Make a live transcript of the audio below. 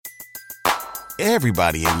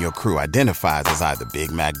Everybody in your crew identifies as either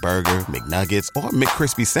Big Mac Burger, McNuggets, or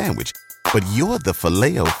McCrispy Sandwich. But you're the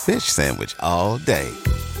Filet-O-Fish Sandwich all day.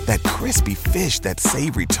 That crispy fish, that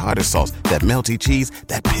savory tartar sauce, that melty cheese,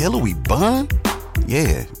 that pillowy bun.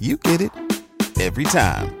 Yeah, you get it. Every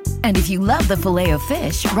time. And if you love the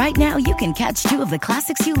Filet-O-Fish, right now you can catch two of the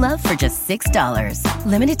classics you love for just $6.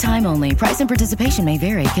 Limited time only. Price and participation may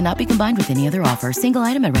vary. Cannot be combined with any other offer. Single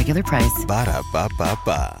item at regular price.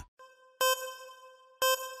 Ba-da-ba-ba-ba.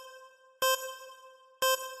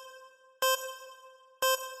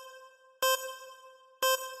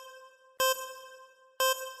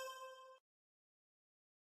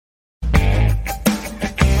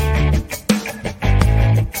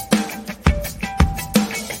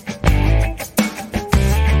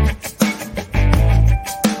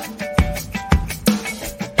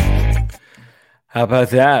 How about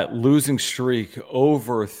that? Losing streak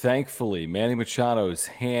over, thankfully. Manny Machado's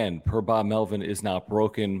hand, per Bob Melvin, is not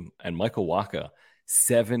broken. And Michael Wacha,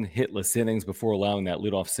 7 hitless innings before allowing that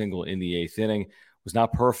leadoff single in the 8th inning. Was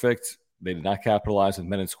not perfect. They did not capitalize with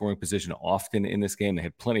men in scoring position often in this game. They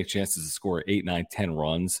had plenty of chances to score 8, 9, 10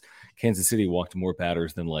 runs. Kansas City walked more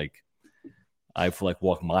batters than I've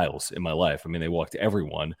walked miles in my life. I mean, they walked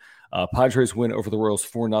everyone. Padres win over the Royals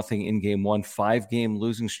 4-0 in Game 1. 5-game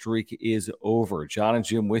losing streak is over. John and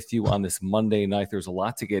Jim with you on this Monday night. There's a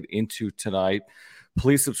lot to get into tonight.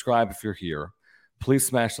 Please subscribe if you're here. Please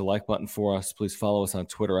smash the like button for us. Please follow us on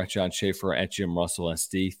Twitter at John Schaefer, at Jim Russell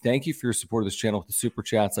SD. Thank you for your support of this channel with the super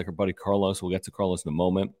chats like our buddy Carlos. We'll get to Carlos in a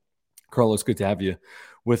moment. Carlos, good to have you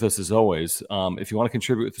with us as always. If you want to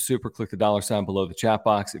contribute with the super, click the $sign below the chat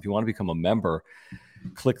box. If you want to become a member,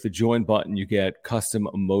 click the join button. You get custom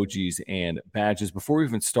emojis and badges. Before we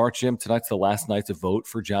even start, Jim, tonight's the last night to vote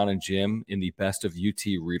for John and Jim in the Best of UT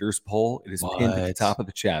Readers poll. It is pinned at the top of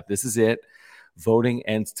the chat. This is it. Voting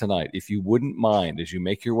ends tonight. If you wouldn't mind, as you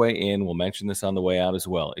make your way in, we'll mention this on the way out as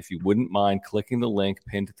well. If you wouldn't mind clicking the link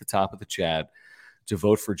pinned at the top of the chat to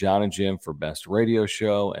vote for John and Jim for Best Radio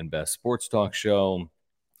Show and Best Sports Talk Show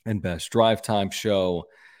and Best Drive Time Show,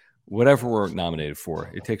 whatever we're nominated for.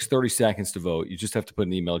 It takes 30 seconds to vote. You just have to put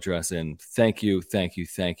an email address in. Thank you, thank you,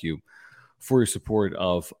 thank you for your support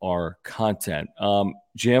of our content.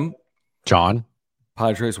 Jim? John?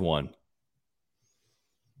 Padres won.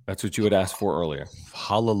 That's what you had asked for earlier.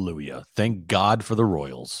 Hallelujah. Thank God for the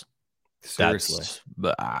Royals. Seriously.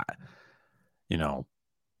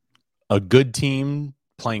 A good team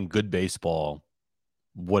playing good baseball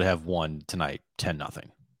would have won tonight 10-0.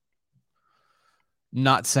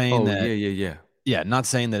 Not saying that. Yeah, not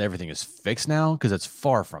saying that everything is fixed now, because it's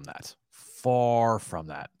far from that. Far from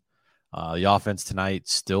that. The offense tonight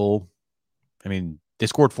still, they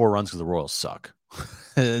scored 4 runs because the Royals suck.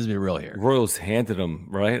 Let's be real here. Royals handed them,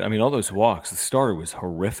 right? I mean, all those walks, the starter was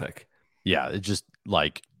horrific. Yeah, it just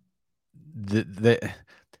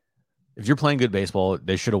if you're playing good baseball,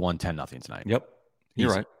 they should have won 10-0 tonight. Yep.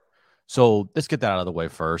 You're right. So let's get that out of the way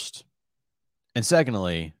first. And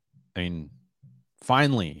secondly,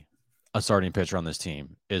 finally, a starting pitcher on this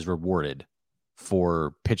team is rewarded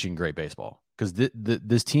for pitching great baseball, because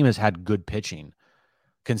this team has had good pitching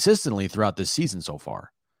consistently throughout this season so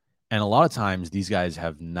far. And a lot of times these guys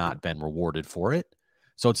have not been rewarded for it.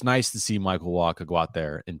 So it's nice to see Michael Wacha go out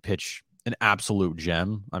there and pitch an absolute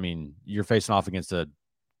gem. I mean, you're facing off against a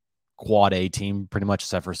quad A team pretty much,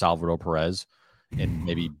 except for Salvador Perez and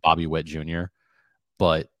maybe Bobby Witt Jr.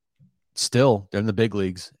 But still, they're in the big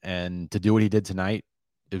leagues. And to do what he did tonight,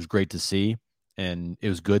 it was great to see. And it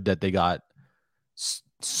was good that they got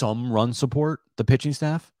some run support, the pitching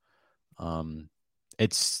staff.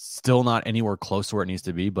 It's still not anywhere close to where it needs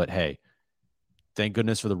to be, but hey, thank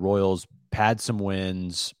goodness for the Royals. Pad some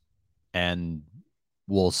wins, and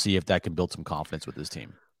we'll see if that can build some confidence with this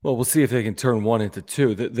team. Well, we'll see if they can turn 1 into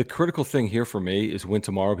 2. The critical thing here for me is win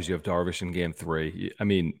tomorrow, because you have Darvish in Game 3. I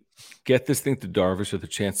mean, get this thing to Darvish with a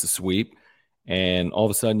chance to sweep, and all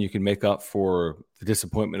of a sudden you can make up for the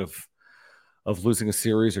disappointment of losing a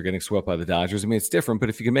series or getting swept by the Dodgers. I mean, it's different, but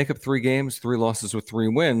if you can make up 3 games, 3 losses with 3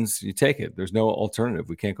 wins, you take it. There's no alternative.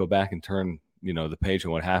 We can't go back and turn, the page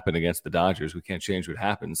on what happened against the Dodgers. We can't change what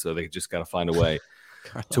happened, so they just got to find a way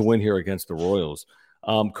to win here against the Royals.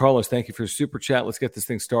 Carlos, thank you for your super chat. Let's get this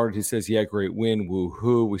thing started. He says, yeah, great win.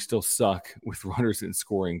 Woo-hoo. We still suck with runners in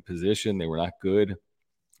scoring position. They were not good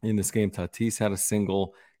in this game. Tatis had a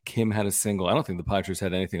single. Kim had a single. I don't think the Padres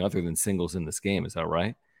had anything other than singles in this game. Is that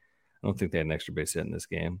right? I don't think they had an extra base hit in this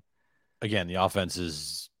game. Again, the offense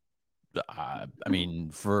is,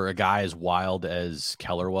 for a guy as wild as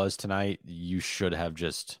Keller was tonight, you should have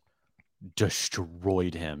just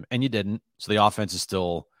destroyed him, and you didn't. So the offense is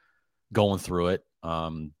still going through it.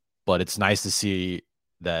 But but it's nice to see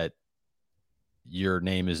that your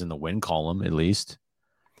name is in the win column at least.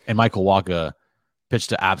 And Michael Wacha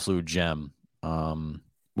pitched an absolute gem. Who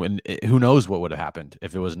knows what would have happened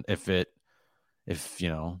if the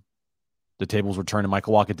tables were turned and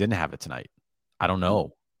Michael Wacha didn't have it tonight. I don't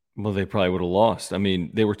know. Well, they probably would have lost. I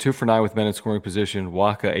mean, they were 2 for 9 with men in scoring position.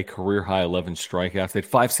 Wacha, a career high 11 strikeouts. They had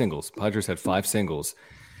 5 singles. Padres had 5 singles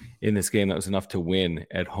in this game. That was enough to win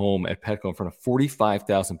at home at Petco in front of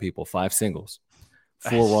 45,000 people. 5 singles,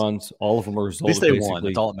 4 runs. All of them are results. At least they won.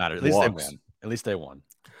 That's all that matters. At least they won. At least they won.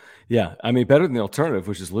 Yeah, I mean, better than the alternative,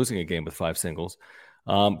 which is losing a game with 5 singles.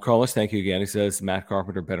 Carlos, thank you again. He says, Matt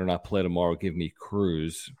Carpenter better not play tomorrow. Give me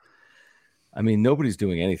Cruz. I mean, nobody's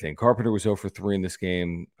doing anything. Carpenter was 0 for 3 in this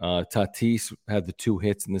game. Tatis had the 2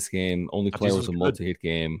 hits in this game. Only player was a multi-hit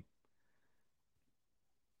game.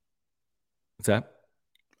 What's that?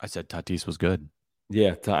 I said Tatis was good.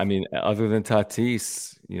 Yeah, I mean, other than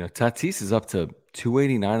Tatis, Tatis is up to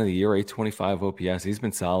 289 of the year, 825 OPS. He's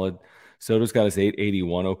been solid. Soto's got his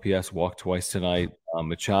 881 OPS, walked twice tonight.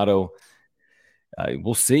 Machado,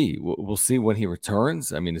 we'll see. We'll see when he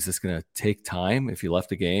returns. I mean, is this going to take time if he left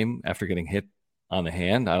the game after getting hit on the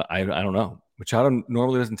hand? I don't know. Machado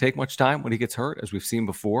normally doesn't take much time when he gets hurt, as we've seen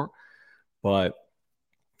before, but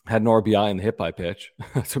had an RBI in the hit by pitch.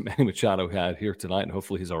 That's what Manny Machado had here tonight, and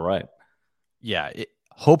hopefully he's all right. Yeah,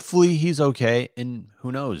 hopefully he's okay, and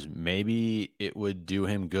who knows? Maybe it would do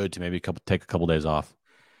him good to maybe take a couple days off.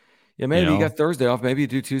 Yeah, maybe you got Thursday off. Maybe you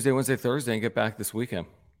do Tuesday, Wednesday, Thursday, and get back this weekend.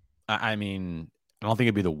 I mean, I don't think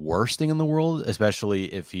it'd be the worst thing in the world,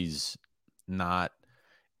 especially if he's not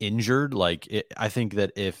injured. I think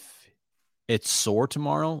that if it's sore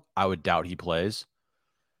tomorrow, I would doubt he plays.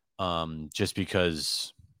 Just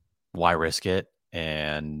because why risk it?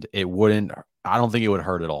 And it wouldn't. I don't think it would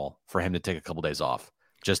hurt at all for him to take a couple days off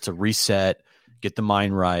just to reset, get the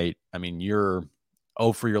mind right. I mean, you're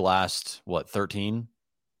 0 for your last 13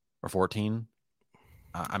 or 14.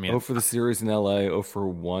 I mean, 0 for the series in LA, 0 for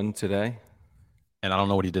 1 today. And I don't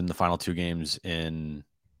know what he did in the final 2 games in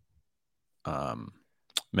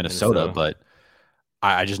Minnesota, but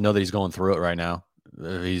I just know that he's going through it right now.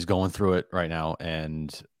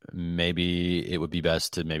 And maybe it would be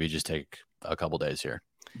best to maybe just take a couple days here.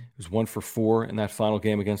 It was 1 for 4 in that final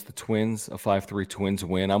game against the Twins, a 5-3 Twins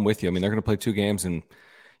win. I'm with you. I mean, they're going to play 2 games in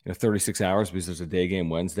 36 hours because there's a day game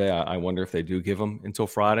Wednesday. I wonder if they do give them until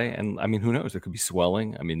Friday. And, I mean, who knows? There could be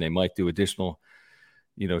swelling. I mean, they might do additional,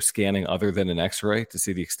 scanning other than an X-ray to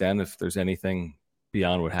see the extent if there's anything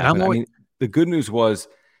beyond what happened. I mean, the good news was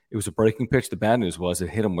it was a breaking pitch. The bad news was it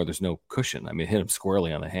hit him where there's no cushion. I mean, it hit him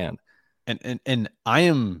squarely on the hand. And I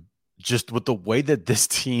am just with the way that this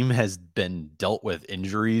team has been dealt with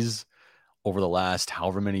injuries over the last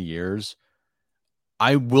however many years,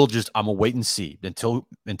 I'm a wait and see until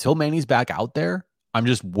Manny's back out there. I'm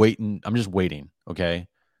just waiting. Okay.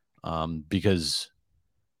 Because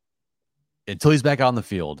until he's back out on the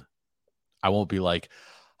field, I won't be like,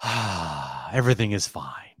 everything is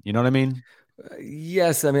fine. You know what I mean?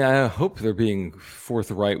 Yes. I mean, I hope they're being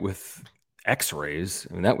forthright with X-rays.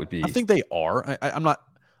 I mean, that would be. I think they are. I'm not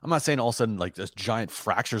saying all of a sudden like this giant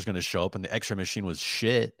fracture is going to show up and the X-ray machine was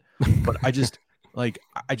shit, but I just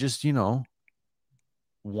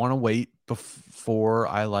want to wait before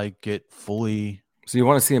I get fully. So you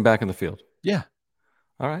want to see him back in the field? Yeah.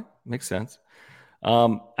 All right. Makes sense.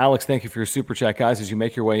 Alex, thank you for your super chat. Guys, as you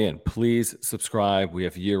make your way in, please subscribe. We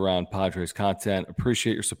have year-round Padres content.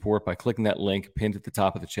 Appreciate your support by clicking that link pinned at the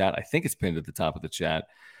top of the chat. I think it's pinned at the top of the chat.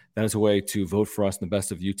 That is a way to vote for us in the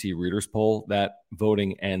Best of UT Readers poll. That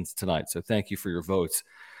voting ends tonight. So thank you for your votes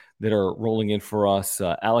that are rolling in for us.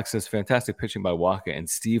 Alex says, fantastic pitching by Wacha and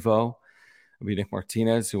Steve-O. Nick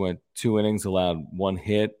Martinez, who went 2 innings, allowed 1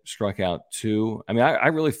 hit, struck out 2. I mean, I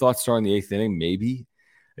really thought starting the 8th inning, maybe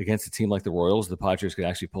against a team like the Royals, the Padres could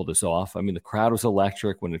actually pull this off. I mean, the crowd was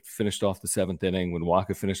electric when it finished off the 7th inning, when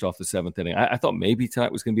Wacha finished off the 7th inning. I thought maybe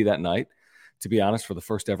tonight was going to be that night, to be honest, for the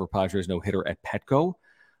first ever Padres no-hitter at Petco.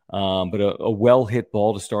 But a well-hit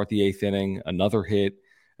ball to start the 8th inning, another hit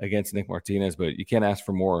against Nick Martinez. But you can't ask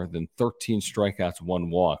for more than 13 strikeouts,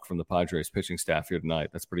 1 walk from the Padres pitching staff here tonight.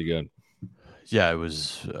 That's pretty good. Yeah, it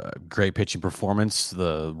was a great pitching performance.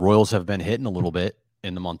 The Royals have been hitting a little bit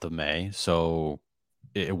in the month of May, so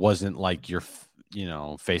it wasn't like you're,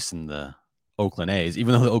 facing the Oakland A's,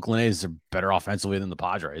 even though the Oakland A's are better offensively than the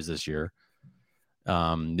Padres this year.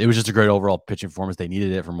 It was just a great overall pitching performance. They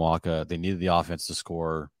needed it from Wacha. They needed the offense to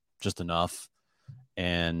score just enough.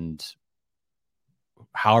 And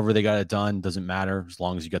however they got it done doesn't matter as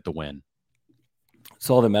long as you get the win. It's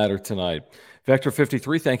all that mattered tonight. Vector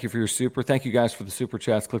 53, thank you for your super. Thank you guys for the super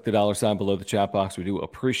chats. Click the $ below the chat box. We do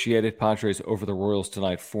appreciate it. Padres over the Royals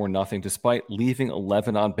tonight 4-0, despite leaving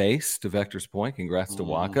 11 on base, to Vector's point. Congrats to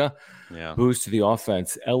Waka. Yeah. Boost to the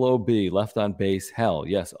offense. LOB, left on base. Hell,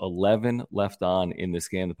 yes, 11 left on in this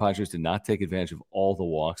game. The Padres did not take advantage of all the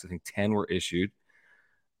walks. I think 10 were issued.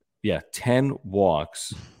 Yeah, 10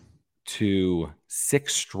 walks to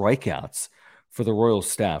 6 strikeouts for the Royals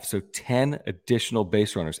staff. So 10 additional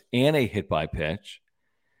base runners and a hit by pitch.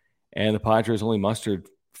 And the Padres only mustered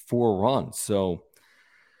 4 runs. So,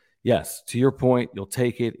 yes, to your point, you'll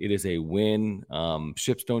take it. It is a win.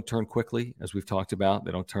 Ships don't turn quickly, as we've talked about.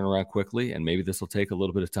 They don't turn around quickly. And maybe this will take a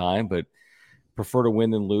little bit of time, but prefer to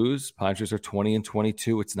win than lose. Padres are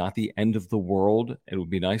 20-22. It's not the end of the world. It would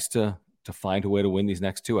be nice to find a way to win these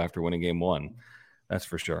next 2 after winning game 1. That's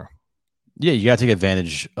for sure. Yeah, you got to take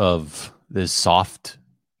advantage of this soft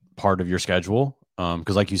part of your schedule.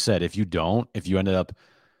 Because like you said, if you ended up,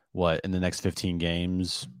 in the next 15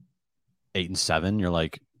 games, 8-7, you're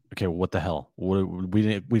like, okay, well, what the hell?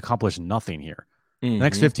 We accomplished nothing here. Mm-hmm. The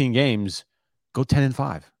next 15 games, go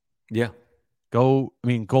 10-5. Yeah. Go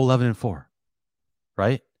 11-4,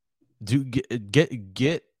 right?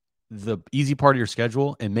 Get the easy part of your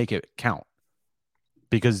schedule and make it count.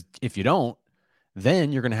 Because if you don't,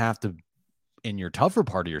 then you're going to have to, in your tougher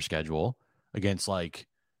part of your schedule, against the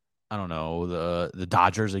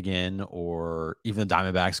Dodgers again, or even the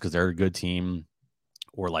Diamondbacks because they're a good team,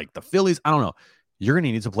 or like the Phillies. I don't know. You're going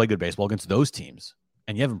to need to play good baseball against those teams,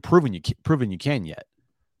 and you haven't proven you can yet.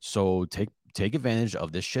 So take advantage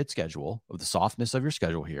of this shit schedule, of the softness of your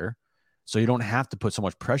schedule here, so you don't have to put so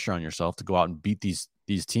much pressure on yourself to go out and beat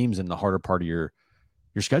these teams in the harder part of your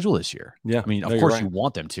schedule this year. Yeah, I mean, of course you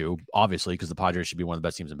want them to, obviously, because the Padres should be one of the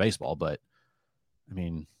best teams in baseball. But I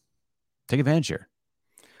mean, take advantage here.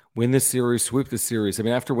 Win this series, sweep the series. I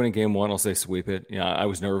mean, after winning game 1, I'll say sweep it. Yeah, I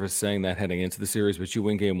was nervous saying that heading into the series, but you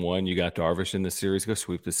win game 1, you got Darvish in the series, go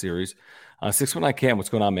sweep the series. 619 Cam, what's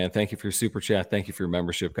going on, man? Thank you for your super chat. Thank you for your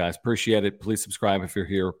membership, guys. Appreciate it. Please subscribe if you're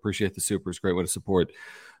here. Appreciate the super. It's a great way to support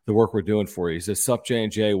the work we're doing for you. He says, sup,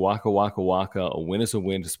 J&J, waka, waka, waka. A win is a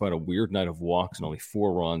win despite a weird night of walks and only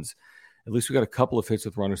 4 runs. At least we got a couple of hits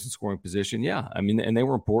with runners in scoring position. Yeah, I mean, and they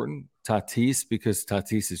were important. Tatis, because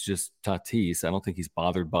Tatis is just Tatis. I don't think he's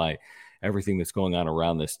bothered by everything that's going on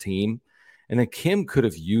around this team. And then Kim could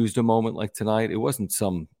have used a moment like tonight. It wasn't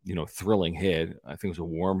some, thrilling hit. I think it was a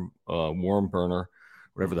warm burner,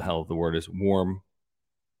 whatever the hell the word is. Warm.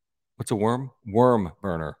 What's a worm? Worm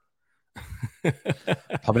burner.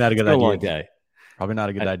 Probably not a good idea. Long day. Probably not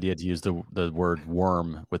a good idea to use the word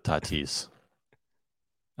worm with Tatis.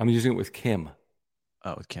 I'm using it with Kim.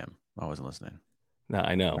 Oh, with Kim. I wasn't listening. No,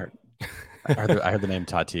 I know. I heard the name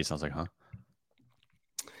Tatis. I was like, huh?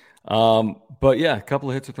 But yeah, a couple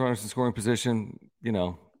of hits with runners in scoring position,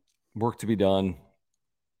 work to be done.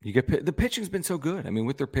 You get the pitching's been so good. I mean,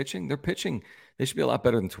 with their pitching, they should be a lot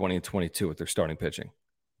better than 20-22 with their starting pitching.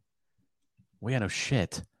 Well, yeah, no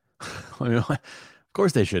shit. I mean, of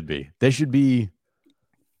course they should be. They should be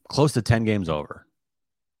close to 10 games over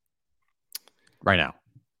right now.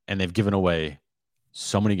 And they've given away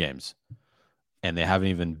so many games. And they haven't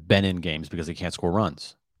even been in games because they can't score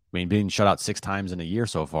runs. I mean, being shut out 6 times in a year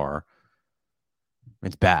so far,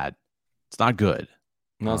 it's bad. It's not good.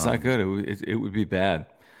 No, it's not good. It would be bad.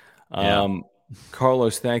 Yeah.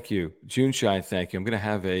 Carlos, thank you. Juneshine, thank you. I'm going to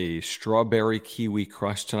have a strawberry kiwi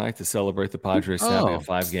crush tonight to celebrate the Padres having a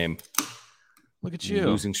 5-game look at you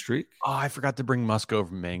losing streak. Oh, I forgot to bring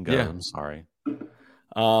Muscovy mango. Yeah. I'm sorry.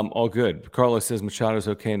 All good. Carlos says Machado's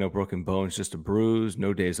okay. No broken bones, just a bruise.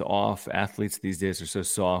 No days off. Athletes these days are so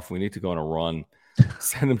soft. We need to go on a run.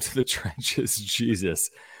 Send him to the trenches.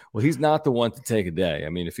 Jesus. Well, he's not the one to take a day. I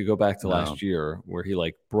mean, if you go back to last year where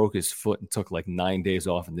he broke his foot and took 9 days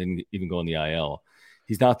off and didn't even go in the IL,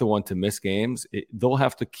 he's not the one to miss games. They'll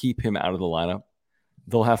have to keep him out of the lineup.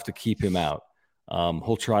 They'll have to keep him out.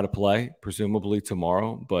 He'll try to play, presumably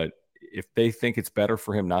tomorrow, but if they think it's better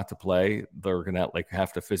for him not to play, they're going to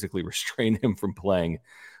have to physically restrain him from playing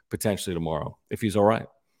potentially tomorrow if he's all right.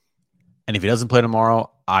 And if he doesn't play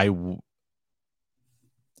tomorrow, I wouldn't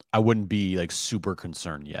be super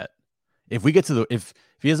concerned yet. If we get to if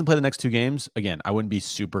he doesn't play the next 2 games, again, I wouldn't be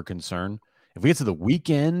super concerned. If we get to the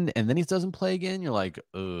weekend and then he doesn't play again, you're like,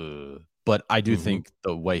 ugh. But I do think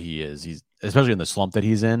the way he's especially in the slump that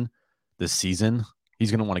he's in this season,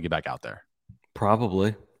 he's going to want to get back out there.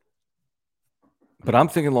 Probably. But I'm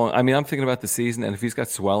thinking I'm thinking about the season, and if he's got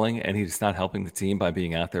swelling and he's not helping the team by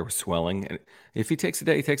being out there with swelling, and if he takes a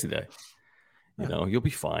day, he takes a day. You'll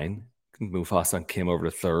be fine. You can move Hassan Kim over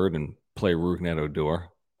to third and play Rougned Odor.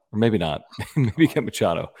 Or maybe not. Maybe get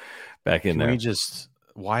Machado back in there.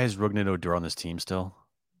 Why is Rougned Odor on this team still?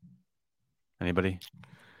 Anybody?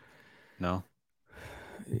 No?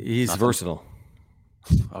 He's Nothing? Versatile.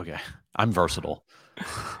 Okay. I'm versatile.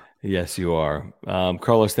 Yes, you are.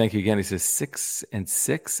 Carlos, thank you again. He says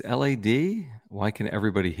 6-6 LAD. Why can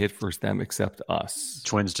everybody hit for them except us?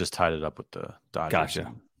 Twins just tied it up with the Dodgers.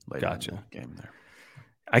 Gotcha. In the game there.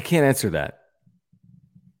 I can't answer that.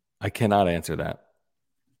 I cannot answer that.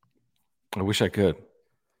 I wish I could.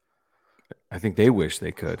 I think they wish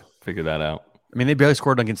they could figure that out. I mean, they barely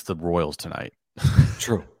scored against the Royals tonight.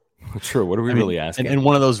 True. What are we really asking? And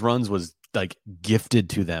one of those runs was like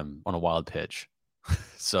gifted to them on a wild pitch.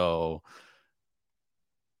 So.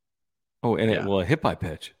 Oh, and a hit by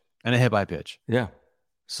pitch. And a hit by pitch. Yeah.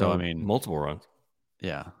 So, I mean. Multiple runs.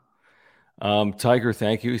 Yeah. Tiger,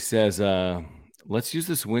 thank you. He says, let's use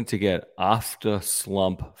this win to get Afta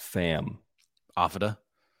Slump fam. Afta?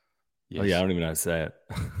 Yes. Oh, yeah, I don't even know how to say it.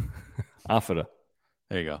 Afta.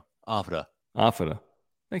 There you go. Afta.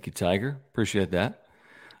 Thank you, Tiger. Appreciate that.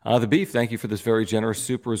 The Beef, thank you for this very generous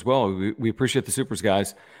super as well. We appreciate the supers,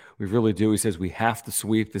 guys. We really do. He says we have to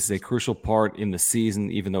sweep. This is a crucial part in the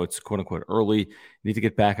season, even though it's quote-unquote early. You need to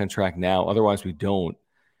get back on track now. Otherwise, we don't.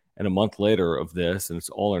 And a month later of this, and it's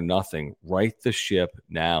all or nothing, right the ship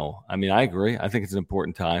now. I mean, I agree. I think it's an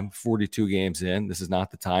important time. 42 games in. This is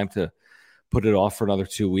not the time to put it off for another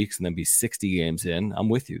 2 weeks and then be 60 games in. I'm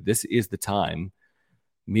with you. This is the time.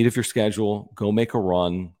 Meet of your schedule. Go make a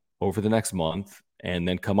run over the next month and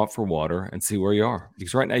then come up for water and see where you are.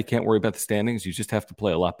 Because right now you can't worry about the standings. You just have to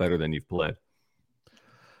play a lot better than you've played.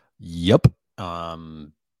 Yep.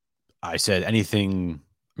 I said anything.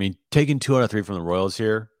 I mean, taking 2 out of 3 from the Royals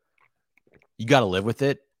here, you got to live with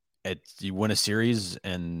it. You win a series,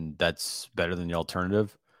 and that's better than the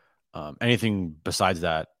alternative. Anything besides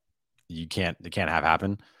that, they can't have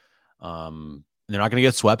happen. They're not going to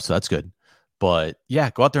get swept, so that's good. But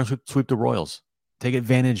yeah, go out there and sweep the Royals. Take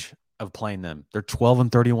advantage of playing them. They're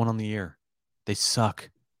 12-31 on the year. They suck.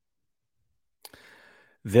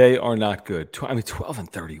 They are not good.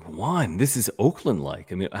 12-31. This is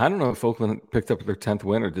Oakland-like. I mean, I don't know if Oakland picked up their 10th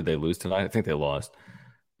win or did they lose tonight. I think they lost.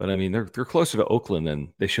 But I mean, they're closer to Oakland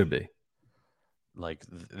than they should be. Like,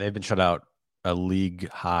 they've been shut out a league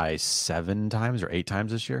high 7 times or 8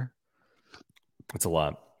 times this year. That's a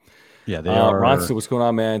lot. Yeah, they are. Ronsta, what's going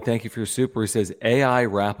on, man? Thank you for your super. He says, AI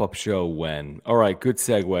wrap-up show when? All right, good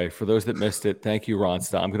segue. For those that missed it, thank you,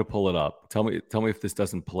 Ronsta. I'm going to pull it up. Tell me if this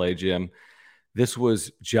doesn't play, Jim. This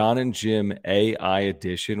was John and Jim AI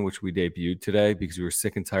edition, which we debuted today because we were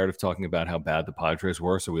sick and tired of talking about how bad the Padres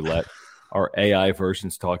were, so we let our AI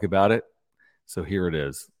versions talk about it. So here it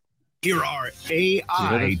is. Here are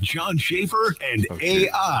AI John Schaefer and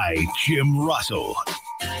AI Jim Russell.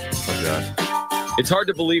 Okay. It's hard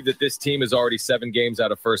to believe that this team is already 7 games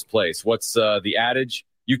out of first place. What's the adage?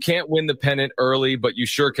 You can't win the pennant early, but you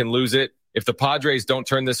sure can lose it. If the Padres don't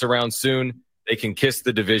turn this around soon, they can kiss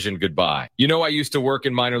the division goodbye. You know, I used to work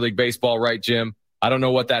in minor league baseball, right, Jim? I don't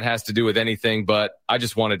know what that has to do with anything, but I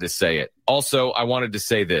just wanted to say it. Also, I wanted to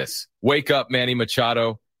say this. Wake up, Manny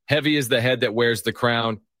Machado. Heavy is the head that wears the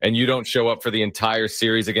crown, and you don't show up for the entire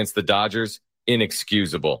series against the Dodgers.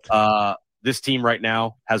 Inexcusable. This team right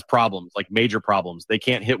now has problems, like major problems. They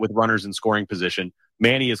can't hit with runners in scoring position.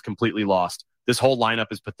 Manny is completely lost. This whole lineup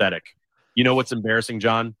is pathetic. You know what's embarrassing,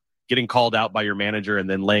 John? Getting called out by your manager and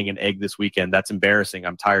then laying an egg this weekend. That's embarrassing.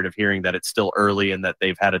 I'm tired of hearing that it's still early and that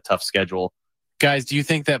they've had a tough schedule. Guys, do you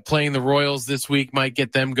think that playing the Royals this week might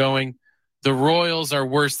get them going? The Royals are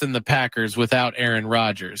worse than the Packers without Aaron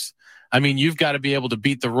Rodgers. I mean, you've got to be able to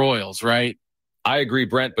beat the Royals, right? I agree,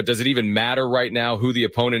 Brent, but does it even matter right now who the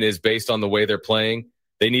opponent is based on the way they're playing?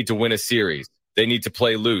 They need to win a series. They need to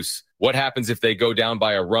play loose. What happens if they go down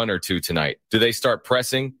by a run or 2 tonight? Do they start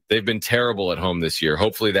pressing? They've been terrible at home this year.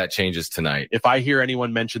 Hopefully that changes tonight. If I hear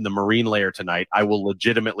anyone mention the Marine layer tonight, I will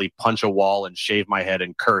legitimately punch a wall and shave my head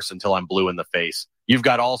and curse until I'm blue in the face. You've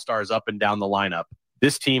got all-stars up and down the lineup.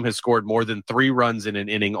 This team has scored more than 3 runs in an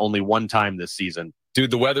inning only 1 time this season. Dude,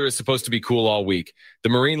 the weather is supposed to be cool all week. The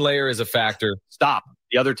Marine layer is a factor. Stop.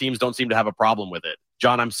 The other teams don't seem to have a problem with it.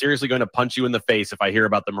 John, I'm seriously going to punch you in the face if I hear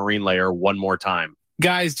about the Marine layer one more time.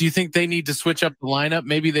 Guys, do you think they need to switch up the lineup?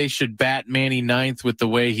 Maybe they should bat Manny ninth with the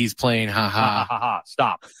way he's playing. Ha ha. Ha ha ha.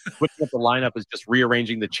 Stop. Switching up the lineup is just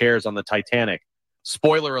rearranging the chairs on the Titanic.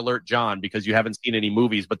 Spoiler alert, John, because you haven't seen any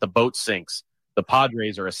movies, but the boat sinks. The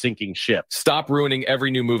Padres are a sinking ship. Stop ruining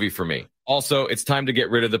every new movie for me. Also, it's time to get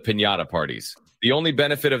rid of the piñata parties. The only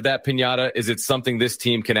benefit of that piñata is it's something this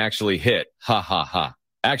team can actually hit. Ha ha ha.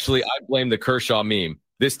 Actually, I blame the Kershaw meme.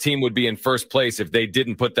 This team would be in first place if they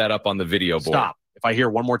didn't put that up on the video board. Stop. If I hear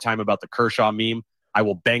one more time about the Kershaw meme, I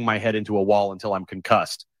will bang my head into a wall until I'm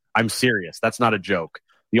concussed. I'm serious. That's not a joke.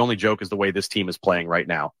 The only joke is the way this team is playing right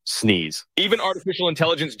now. Sneeze. Even artificial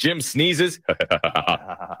intelligence Jim sneezes.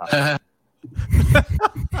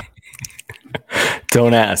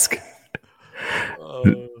 Don't ask.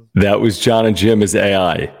 That was John and Jim as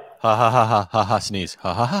AI. Ha ha ha ha ha ha sneeze.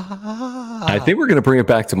 Ha ha ha ha ha. I think we're going to bring it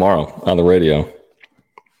back tomorrow on the radio.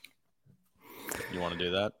 You want to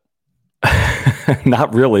do that?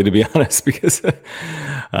 Not really, to be honest, because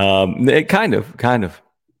it kind of.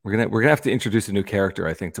 We're gonna have to introduce a new character,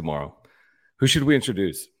 I think, tomorrow. Who should we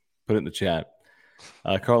introduce? Put it in the chat.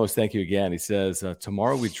 Carlos, thank you again. He says,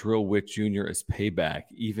 tomorrow we drill Witt Jr. as payback,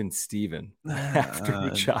 even Steven, after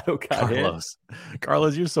Machado got Carlos.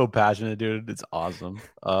 Carlos, you're so passionate, dude. It's awesome.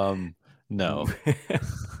 No.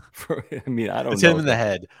 I mean, I don't it's know. Hit him in the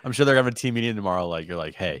head. I'm sure they're having a team meeting tomorrow. Like, you're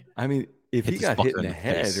like, hey. I mean, if he got hit in the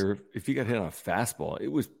head face. Or if he got hit on a fastball,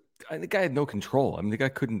 the guy had no control. I mean, the guy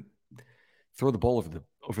couldn't throw the ball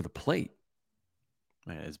over the plate.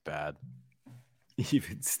 Man, it's bad.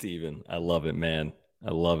 Even Steven. I love it, man.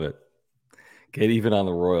 I love it. Get even on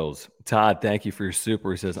the Royals. Todd, thank you for your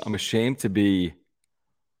super. He says, I'm ashamed to be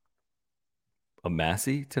a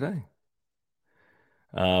Massey today.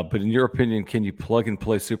 But in your opinion, can you plug and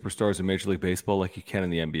play superstars in Major League Baseball like you can in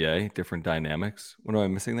the NBA? Different dynamics. What am I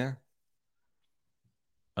missing there?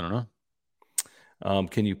 I don't know.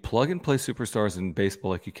 Can you plug and play superstars in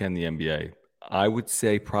baseball like you can in the NBA? I would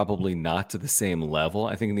say probably not to the same level.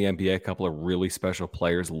 I think in the NBA, a couple of really special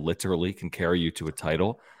players literally can carry you to a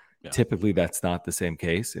title. Yeah. Typically, that's not the same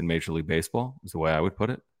case in Major League Baseball, is the way I would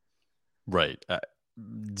put it. Right.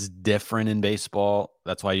 It's different in baseball.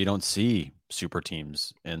 That's why you don't see super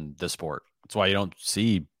teams in the sport. That's why you don't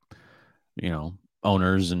see,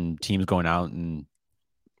 owners and teams going out and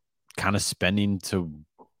kind of spending to,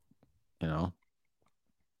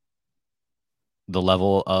 the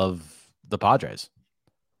level of the Padres.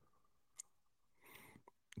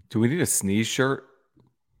 Do we need a sneeze shirt?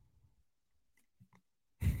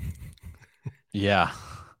 Yeah.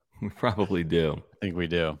 We probably do. I think we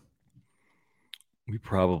do. We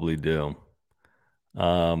probably do.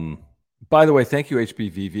 By the way, thank you,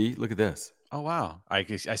 HBVV. Look at this. Oh, wow. I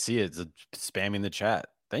see it. It's spamming the chat.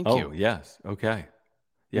 Thank you. Oh, yes. Okay.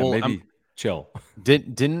 Yeah, well, maybe chill.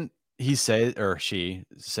 Didn't he say, or she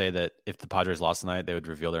say, that if the Padres lost tonight, they would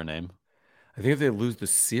reveal their name? I think if they lose the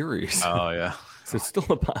series. Oh, yeah. So it's still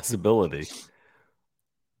a possibility.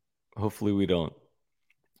 Hopefully we don't.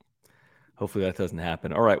 Hopefully that doesn't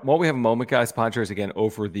happen. All right. While we have a moment, guys, Padres again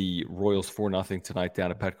over the Royals 4-0 tonight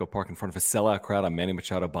down at Petco Park in front of a sellout crowd on Manny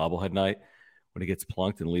Machado bobblehead night when he gets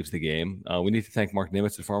plunked and leaves the game. We need to thank Mark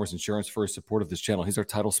Nimitz at Farmers Insurance for his support of this channel. He's our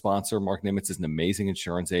title sponsor. Mark Nimitz is an amazing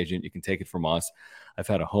insurance agent. You can take it from us. I've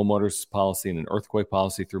had a homeowner's policy and an earthquake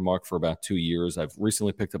policy through Mark for about 2 years. I've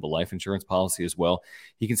recently picked up a life insurance policy as well.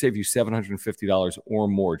 He can save you $750 or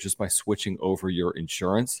more just by switching over your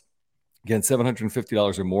insurance. Again,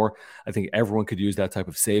 $750 or more. I think everyone could use that type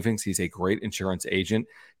of savings. He's a great insurance agent,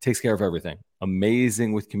 takes care of everything.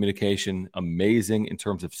 Amazing with communication, amazing in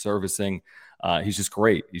terms of servicing. He's just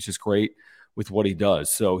great. He's just great with what he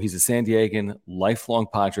does. So he's a San Diegan, lifelong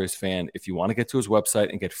Padres fan. If you want to get to his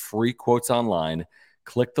website and get free quotes online,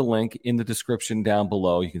 click the link in the description down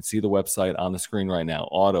below. You can see the website on the screen right now.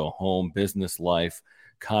 Auto, home, business, life,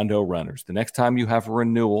 condo renters. The next time you have a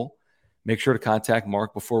renewal, make sure to contact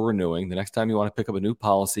Mark before renewing. The next time you want to pick up a new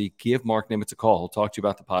policy, give Mark Nimitz a call. He'll talk to you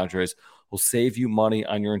about the Padres. He'll save you money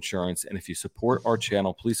on your insurance. And if you support our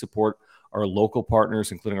channel, please support our local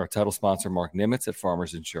partners, including our title sponsor, Mark Nimitz at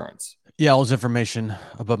Farmers Insurance. Yeah, all his information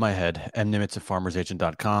above my head, mnimitz at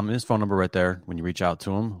farmersagent.com. And his phone number right there. When you reach out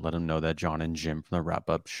to him, let him know that John and Jim from the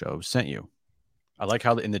Wrap-Up Show sent you. I like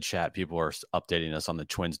how in the chat, people are updating us on the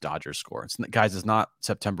Twins-Dodgers score. Guys, it's not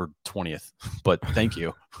September 20th, but thank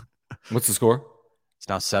you. What's the score? It's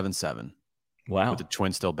now 7-7. Wow. With the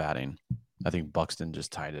Twins still batting. I think Buxton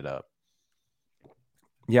just tied it up.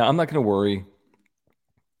 Yeah, I'm not going to worry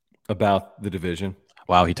about the division.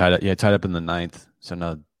 Wow, he tied up in the ninth. So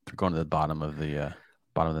now they're going to the bottom of the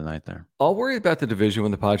ninth there. I'll worry about the division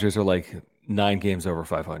when the Padres are like 9 games over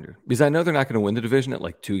 500. Because I know they're not going to win the division at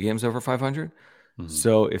like 2 games over 500. Mm-hmm.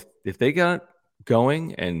 So if they got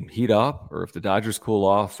going and heat up, or if the Dodgers cool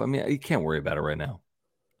off, I mean, you can't worry about it right now.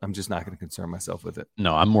 I'm just not going to concern myself with it.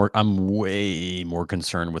 No, I'm way more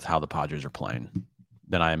concerned with how the Padres are playing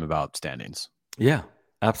than I am about standings. Yeah,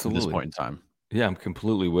 absolutely. At this point in time. Yeah, I'm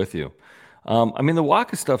completely with you. I mean, the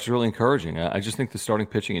Waka stuff's really encouraging. I just think the starting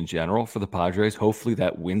pitching in general for the Padres, hopefully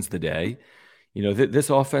that wins the day. You know, this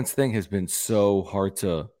offense thing has been so hard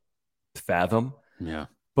to fathom. Yeah.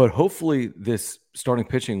 But hopefully this starting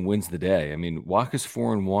pitching wins the day. I mean, Waka's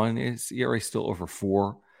 4-1. His ERA still over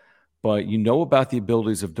 4. But you know about the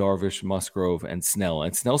abilities of Darvish, Musgrove, and Snell.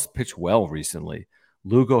 And Snell's pitched well recently.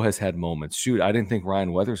 Lugo has had moments. Shoot, I didn't think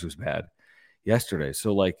Ryan Weathers was bad yesterday.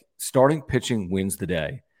 So, like, starting pitching wins the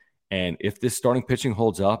day. And if this starting pitching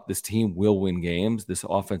holds up, this team will win games. This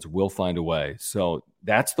offense will find a way. So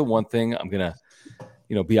that's the one thing I'm going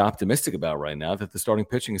to, be optimistic about right now, that the starting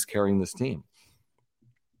pitching is carrying this team.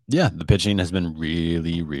 Yeah, the pitching has been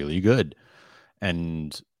really, really good.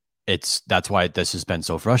 And that's why this has been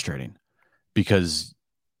so frustrating, because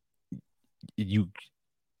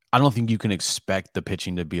I don't think you can expect the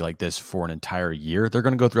pitching to be like this for an entire year. They're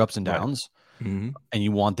going to go through ups and downs, and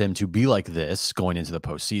you want them to be like this going into the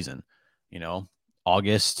postseason.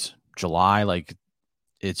 August, July, like,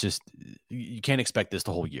 it's just, you can't expect this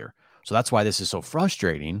the whole year. So that's why this is so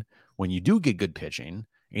frustrating when you do get good pitching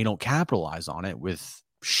and you don't capitalize on it with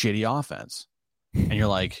shitty offense. And you're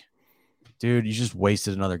like, dude, you just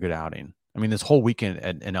wasted another good outing. I mean, this whole weekend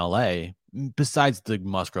in LA, besides the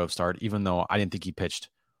Musgrove start, even though I didn't think he pitched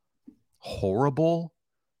horrible,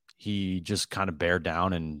 he just kind of bared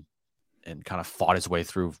down and kind of fought his way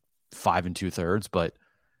through 5 2/3. But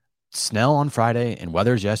Snell on Friday and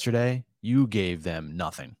Weathers yesterday, you gave them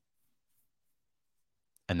nothing.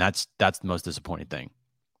 And that's the most disappointing thing.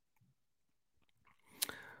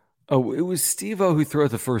 Oh, it was Steve-O who threw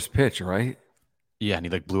out the first pitch, right? Yeah, and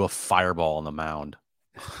he blew a fireball on the mound.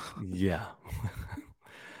 Yeah.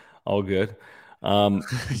 All good.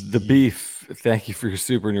 The Beef, thank you for your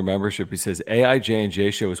super and your membership. He says, AI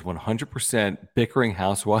J&J show is 100% bickering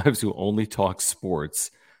housewives who only talk sports.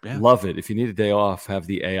 Yeah. Love it. If you need a day off, have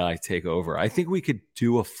the AI take over. I think we could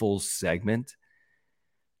do a full segment.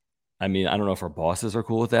 I mean, I don't know if our bosses are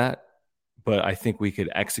cool with that, but I think we could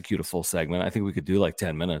execute a full segment. I think we could do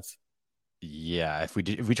 10 minutes. Yeah, if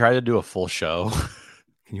we try to do a full show.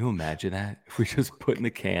 Can you imagine that? If we just put in the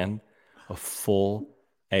can a full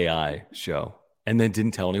AI show and then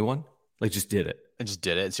didn't tell anyone, just did it. And just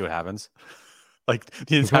did it and see what happens.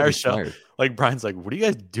 The entire show. Fired. Brian's like, what are you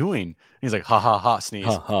guys doing? And he's like, ha, ha, ha, sneeze.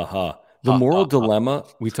 Ha, ha, ha. The moral dilemma,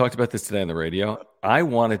 we talked about this today on the radio. I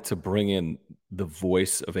wanted to bring in the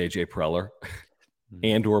voice of AJ Preller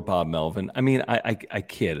and or Bob Melvin. I mean, I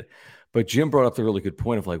kid. But Jim brought up the really good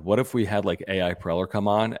point of what if we had AI Preller come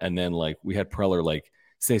on and then we had Preller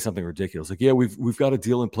say something ridiculous. Yeah, we've got a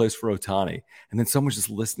deal in place for Ohtani. And then someone's just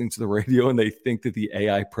listening to the radio and they think that the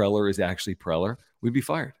AI Preller is actually Preller. We'd be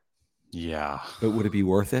fired. Yeah. But would it be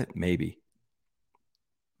worth it? Maybe.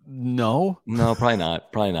 No, probably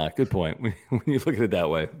not. Probably not. Good point. When you look at it that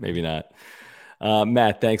way, maybe not.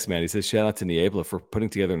 Matt, thanks, man. He says, shout out to Niebla for putting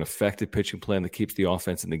together an effective pitching plan that keeps the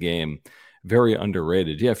offense in the game. Very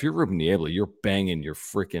underrated. Yeah, if you're Ruben Niebla, you're banging your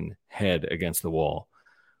freaking head against the wall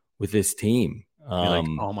with this team.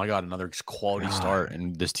 Oh my God, another quality start,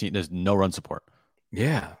 and this team, there's no run support.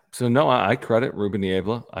 Yeah. So, no, I credit Ruben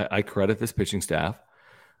Niebla. I credit this pitching staff.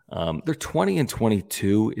 They're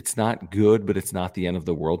 20-22. It's not good, but it's not the end of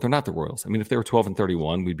the world. They're not the Royals. I mean, if they were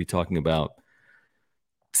 12-31, we'd be talking about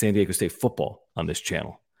San Diego State football on this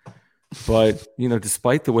channel. But,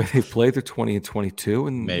 despite the way they've played, they're 20-22.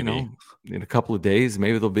 And maybe in a couple of days,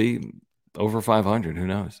 maybe they'll be over 500. Who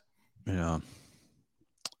knows? Yeah.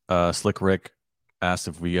 Slick Rick asked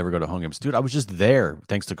if we ever go to home games. Dude, I was just there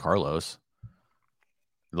thanks to Carlos.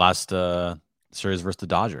 Last series versus the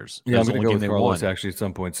Dodgers. Yeah, I'm going to go with Carlos actually at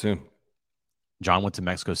some point soon. John went to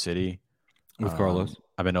Mexico City with Carlos.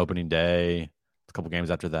 I've been opening day, a couple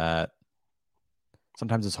games after that.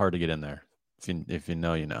 Sometimes it's hard to get in there. If you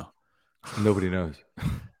know, you know. Nobody knows.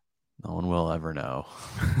 No one will ever know.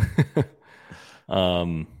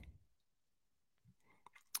 Let's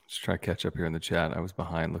try to catch up here in the chat. I was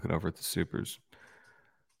behind looking over at the supers.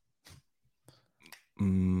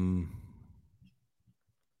 Tyrod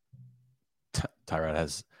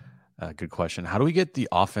has a good question. How do we get the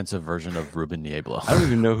offensive version of Ruben Niebla? I don't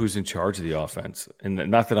even know who's in charge of the offense. And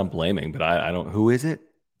not that I'm blaming, but I don't. Who is it?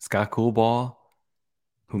 Scott Coolball?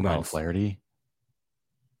 Who Ryan else? Flaherty?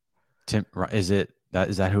 Is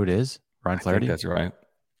that who it is? Ryan Flaherty? I think that's right.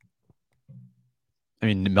 I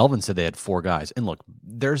mean, Melvin said they had 4 guys. And look,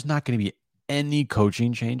 there's not going to be any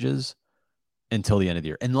coaching changes until the end of the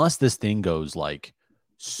year. Unless this thing goes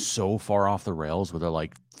so far off the rails where they're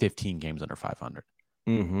 15 games under 500.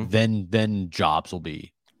 Mm-hmm. Then jobs will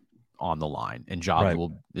be on the line and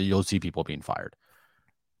you'll see people being fired.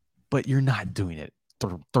 But you're not doing it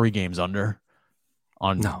 3 games under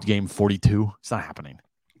on game 42. It's not happening.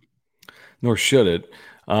 Nor should it.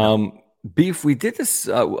 Beef, we did this.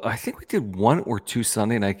 I think we did 1 or 2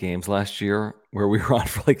 Sunday night games last year where we were on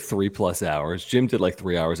for like 3+ hours. Jim did like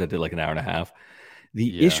 3 hours. I did like an hour and a half.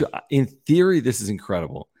 The issue, in theory, this is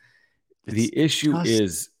incredible. The issue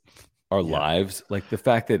is our lives. Like the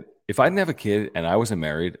fact that if I didn't have a kid and I wasn't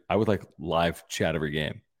married, I would like live chat every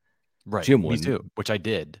game. Right. Jim Me wouldn't. too, which I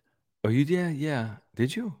did. Oh, you did? Yeah.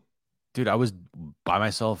 Did you? Dude, I was by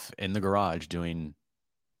myself in the garage doing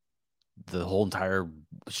the whole entire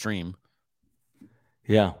stream.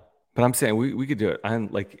 Yeah. But I'm saying we could do it. I'm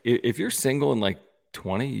like, if you're single and like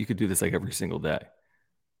 20, you could do this like every single day.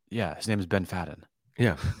 Yeah. His name is Ben Fadden.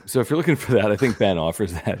 Yeah. So if you're looking for that, I think Ben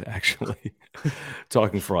offers that actually.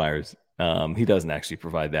 Talking Friars. He doesn't actually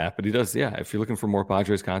provide that, but he does. Yeah. If you're looking for more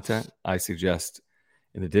Padres content, I suggest,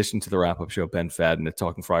 in addition to the wrap-up show, Ben Fadden at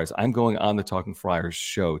Talking Friars. I'm going on the Talking Friars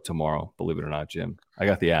show tomorrow, believe it or not, Jim. I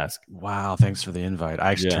got the ask. Wow, thanks for the invite.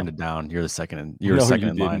 I actually turned it down. You're the second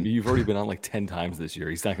in line. You've already been on like 10 times this year.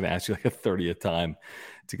 He's not going to ask you like a 30th time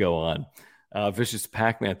to go on. Vicious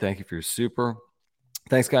Pac-Man, thank you for your super.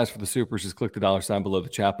 Thanks, guys, for the supers. Just click the $ below the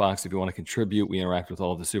chat box if you want to contribute. We interact with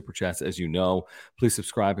all of the super chats, as you know. Please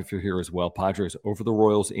subscribe if you're here as well. Padres over the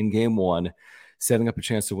Royals in Game 1. Setting up a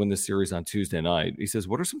chance to win this series on Tuesday night. He says,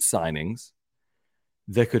 what are some signings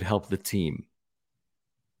that could help the team?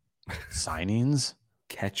 Signings?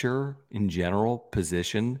 Catcher in general,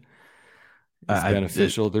 position is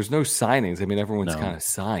beneficial. There's no signings. I mean, everyone's kind of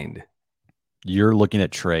signed. You're looking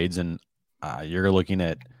at trades, and you're looking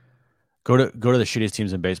at go to the shittiest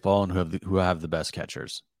teams in baseball and who have the best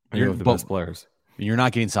catchers. You have the best players. You're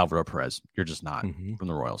not getting Salvador Perez. You're just not from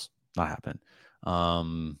the Royals. Not happening.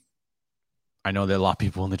 I know that a lot of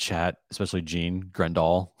people in the chat, especially Gene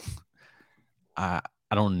Grendal. I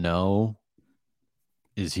don't know.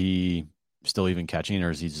 Is he still even catching,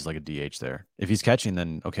 or is he just like a DH there? If he's catching,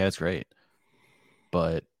 then okay, that's great.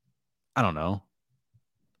 But I don't know.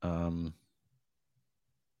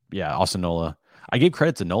 Yeah, Austin Nola. I gave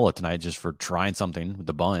credit to Nola tonight just for trying something with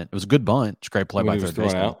the bunt. It was a good bunt. It's a great play by third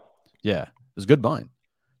baseman. Yeah, it was a good bunt.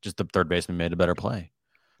 Just the third baseman made a better play.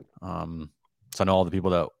 So I know all the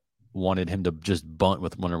people that wanted him to just bunt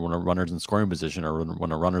with when a runner's in scoring position or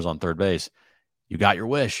when a runner's on third base. You got your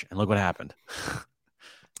wish, and look what happened.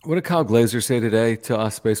 What did Kyle Glazer say today to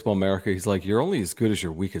us, Baseball America? He's like, you're only as good as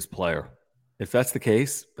your weakest player. If that's the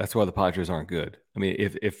case, that's why the Padres aren't good. I mean,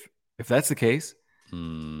 if that's the case,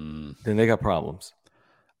 then they got problems.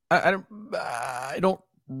 I don't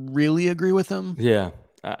really agree with him. Yeah,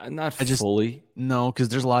 not fully. No, because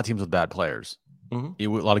there's a lot of teams with bad players. A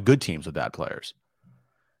lot of good teams with bad players.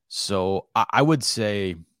 So I would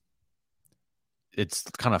say it's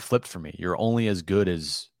kind of flipped for me. You're only as good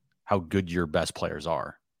as how good your best players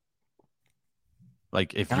are.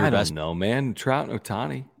 Like if you're don't know, man. Trout and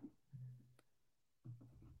Ohtani.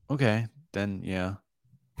 Okay, then yeah.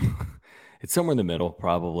 It's somewhere in the middle,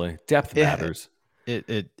 probably. Depth matters. It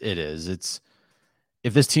is. It's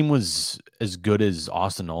if this team was as good as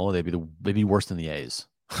Austin Nola, they'd be worse than the A's.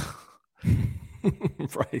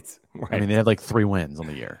 Right. I mean, they have like 3 wins on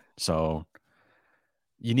the year. So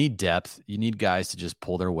you need depth. You need guys to just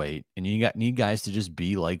pull their weight, and you need guys to just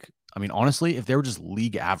be like. I mean, honestly, if they were just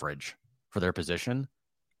league average for their position,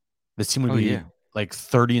 this team would be like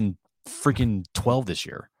 30 and freaking 12 this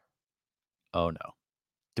year. Oh no,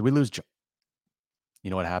 did we lose? You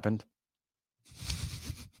know what happened?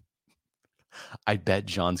 I bet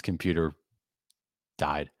John's computer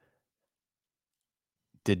died.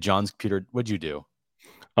 Did John's computer? What'd you do?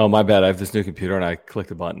 Oh, my bad. I have this new computer, and I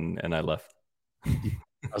clicked a button, and I left.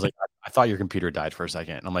 I was like, I thought your computer died for a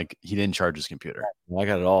second. And I'm like, he didn't charge his computer. I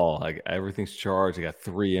got it all. Like everything's charged. I got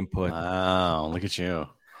 3 input. Wow, look at you.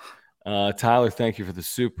 Tyler, thank you for the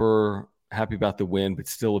super. Happy about the win, but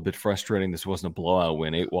still a bit frustrating. This wasn't a blowout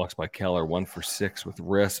win. 8 walks by Keller, 1 for 6 with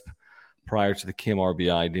Risp. Prior to the Kim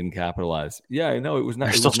RBI, didn't capitalize. Yeah, I know it was not.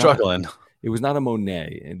 They're still struggling. It was not a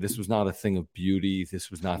Monet, and this was not a thing of beauty. This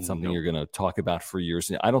was not something you're going to talk about for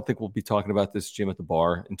years. I don't think we'll be talking about this, Jim, at the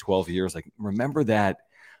bar in 12 years. Like, remember that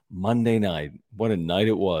Monday night? What a night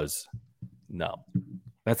it was. No,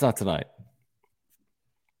 that's not tonight.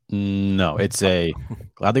 No, it's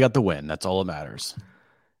glad they got the win. That's all that matters.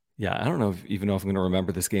 Yeah, I don't know even know if I'm going to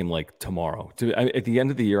remember this game like tomorrow. At the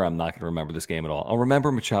end of the year, I'm not going to remember this game at all. I'll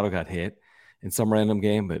remember Machado got hit in some random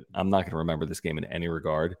game, but I'm not going to remember this game in any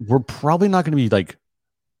regard. We're probably not going to be like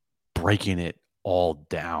breaking it all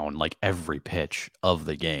down, like every pitch of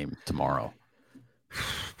the game tomorrow.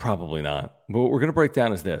 Probably not. But what we're going to break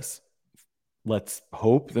down is this. Let's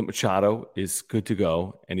hope that Machado is good to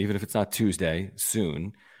go. And even if it's not Tuesday,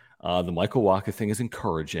 soon, the Michael Wacha thing is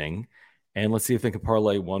encouraging. And let's see if they can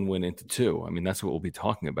parlay one win into two. I mean, that's what we'll be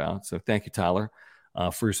talking about. So thank you, Tyler,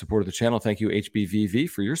 for your support of the channel. Thank you, HBVV,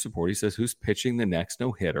 for your support. He says, who's pitching the next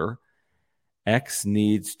no-hitter? X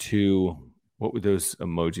needs to, what would those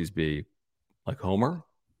emojis be? Like Homer?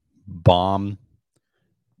 Bomb.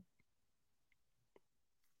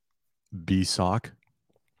 B-sock.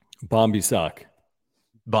 Bombi sock.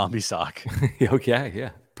 Bombi sock. Okay,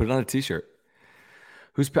 yeah. Put it on a t-shirt.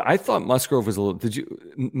 I thought Musgrove was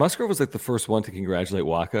Musgrove was like the first one to congratulate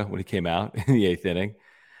Waka when he came out in the 8th inning.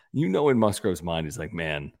 You know, in Musgrove's mind, he's like,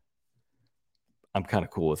 man, I'm kind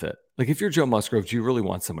of cool with it. Like, if you're Joe Musgrove, do you really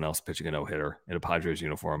want someone else pitching a no-hitter in a Padres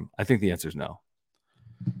uniform? I think the answer is no.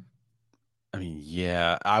 I mean,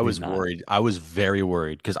 yeah, I was worried. I was very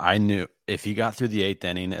worried because I knew if he got through the 8th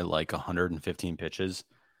inning at like 115 pitches,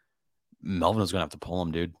 Melvin was going to have to pull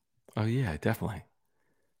him, dude. Oh, yeah, definitely.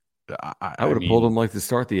 I would have pulled him like to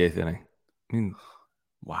start the 8th inning. I mean,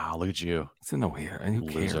 wow, look at you. It's a no-hitter. And who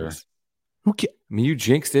cares? Who cares? I mean, you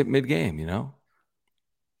jinxed it mid-game, you know?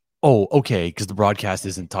 Oh, okay, because the broadcast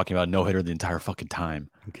isn't talking about no-hitter the entire fucking time.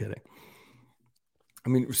 I'm kidding. I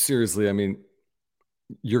mean, seriously,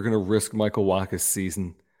 you're going to risk Michael Waka's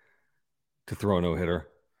season to throw a no-hitter?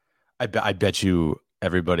 I bet you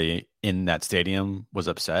everybody in that stadium was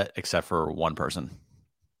upset except for one person.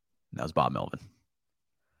 And that was Bob Melvin.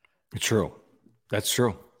 True. That's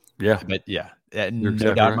true. Yeah. But yeah. No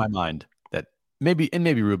doubt in my mind that maybe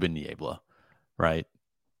Ruben Niebla, right?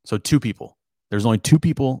 So two people. There's only two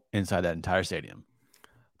people inside that entire stadium.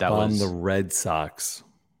 That was the Red Sox.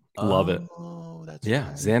 Love it. Oh, that's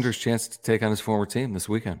right. Xander's chance to take on his former team this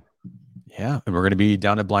weekend. Yeah, and we're going to be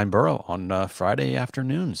down at Blind Burrow on Friday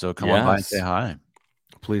afternoon. So come on by and say hi.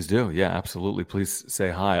 Please do. Yeah, absolutely. Please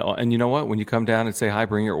say hi. And you know what? When you come down and say hi,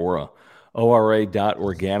 bring your Aura.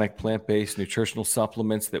 ORA.organic, plant-based nutritional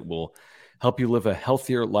supplements that will help you live a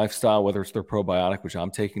healthier lifestyle, whether it's their probiotic, which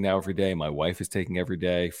I'm taking now every day, my wife is taking every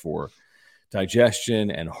day for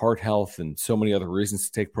digestion and heart health and so many other reasons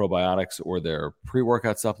to take probiotics, or their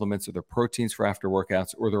pre-workout supplements, or their proteins for after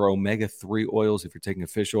workouts, or their omega-3 oils. If you're taking a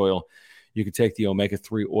fish oil, you can take the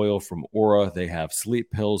omega-3 oil from Aura. They have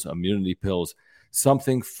sleep pills, immunity pills,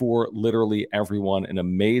 something for literally everyone. An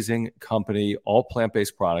amazing company, all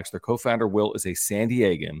plant-based products. Their co-founder, Will, is a San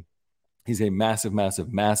Diegan. He's a massive,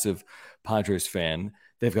 massive, massive Padres fan.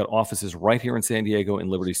 They've got offices right here in San Diego in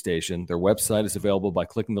Liberty Station. Their website is available by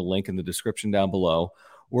clicking the link in the description down below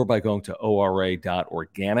or by going to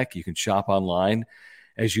ORA.organic. You can shop online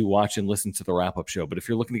as you watch and listen to the wrap-up show. But if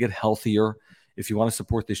you're looking to get healthier, if you want to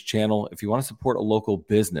support this channel, if you want to support a local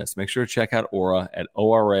business, make sure to check out Aura at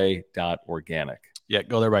ORA.organic. Yeah,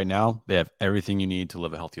 go there right now. They have everything you need to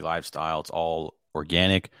live a healthy lifestyle. It's all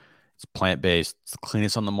organic. It's plant-based. It's the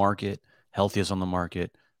cleanest on the market, healthiest on the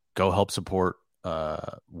market. Go help support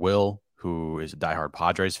Will, who is a diehard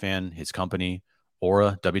Padres fan, his company,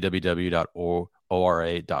 Aura, www.ora.organic.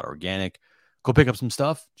 Go pick up some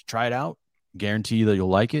stuff. Try it out. Guarantee that you'll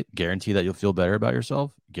like it. Guarantee that you'll feel better about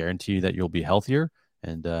yourself. Guarantee that you'll be healthier.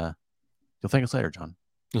 And you'll thank us later, John.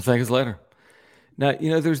 You'll thank us later. Now,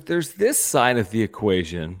 there's this side of the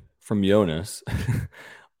equation from Jonas.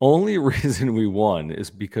 Only reason we won is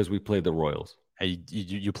because we played the Royals. Hey,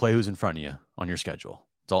 you play who's in front of you on your schedule.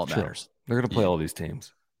 That's all that matters. They're going to play all these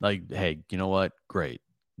teams. Like, hey, you know what? Great.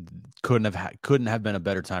 Couldn't have been a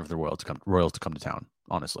better time for the Royals to come to town,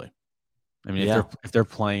 honestly. I mean, if they're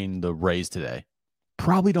playing the Rays today,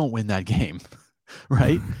 probably don't win that game,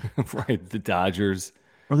 right? Right. The Dodgers.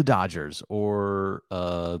 Or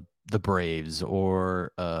the Braves,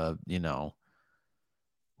 or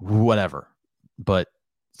whatever. But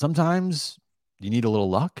sometimes you need a little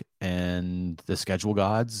luck, and the schedule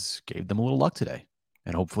gods gave them a little luck today.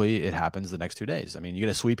 And hopefully it happens the next 2 days. I mean, you get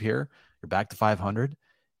a sweep here, you're back to 500,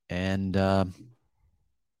 and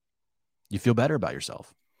you feel better about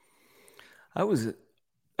yourself. I was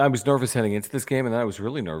nervous heading into this game, and then I was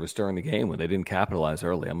really nervous during the game when they didn't capitalize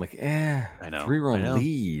early. I'm like, I know, 3-run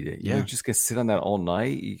lead. You're just going to sit on that all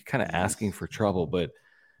night. You're kind of asking for trouble. But,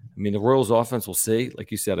 I mean, the Royals offense, we'll see.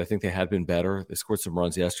 Like you said, I think they had been better. They scored some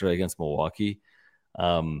runs yesterday against Milwaukee.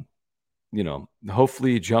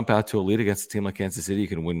 Hopefully you jump out to a lead against a team like Kansas City. You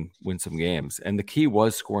can win some games. And the key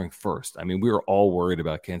was scoring first. I mean, we were all worried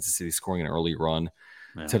about Kansas City scoring an early run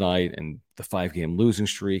tonight, and the 5-game losing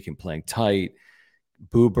streak, and playing tight.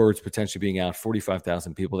 Boo Birds potentially being out,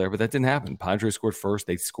 45,000 people there, but that didn't happen. Padres scored first.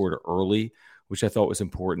 They scored early, which I thought was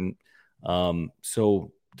important.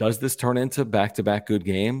 So does this turn into back-to-back good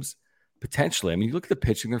games? Potentially. I mean, you look at the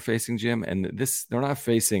pitching they're facing, Jim, and they're not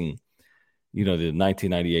facing, the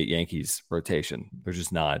 1998 Yankees rotation. They're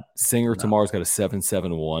just not. Singer tomorrow's got a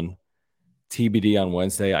 7.71. TBD on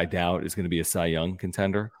Wednesday, I doubt is going to be a Cy Young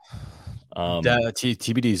contender.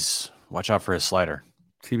 TBD's watch out for his slider.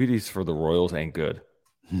 TBD's for the Royals ain't good.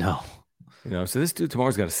 No. So this dude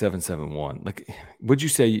tomorrow's got a 7.71. Like, would you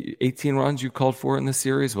say 18 runs you called for in this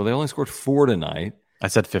series? Well, they only scored 4 tonight. I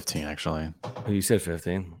said 15, actually. Oh, you said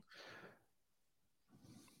 15.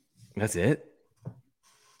 That's it?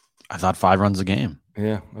 I thought 5 runs a game.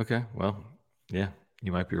 Yeah. Okay. Well, yeah,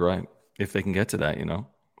 you might be right. If they can get to that,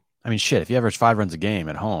 I mean, shit, if you average 5 runs a game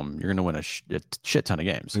at home, you're going to win a shit ton of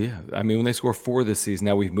games. Yeah. I mean, when they score 4 this season,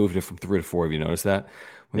 now we've moved it from 3 to 4. Have you noticed that?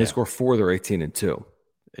 When they score 4, they're 18-2.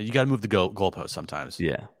 You got to move the goalpost sometimes.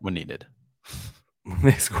 Yeah. When needed. When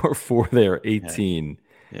they score 4, they are 18.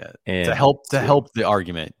 Yeah. And to help the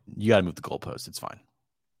argument, you got to move the goalpost. It's fine.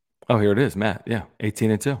 Oh, here it is, Matt. Yeah.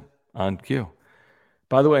 18-2 on cue.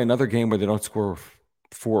 By the way, another game where they don't score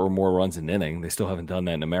 4 or more runs an inning. They still haven't done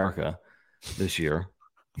that in America this year,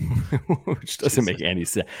 which doesn't make any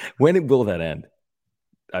sense. When will that end?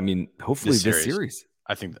 I mean, hopefully this series.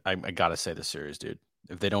 I think I got to say the series, dude.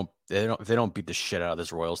 If they don't beat the shit out of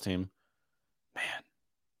this Royals team, man.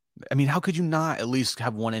 I mean, how could you not at least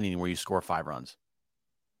have one inning where you score 5 runs?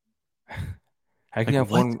 How can you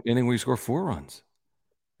have one inning where you score 4 runs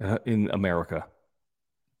in America?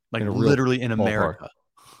 Like literally in America.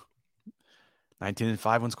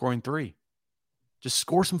 19-5 when scoring 3. Just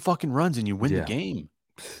score some fucking runs and you win the game.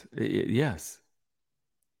 Yes.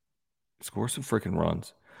 Score some freaking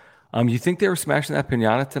runs. You think they were smashing that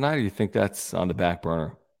pinata tonight, or you think that's on the back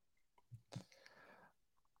burner?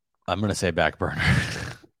 I'm going to say back burner.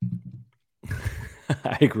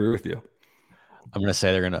 I agree with you. I'm going to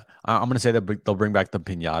say they'll bring back the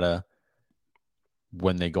pinata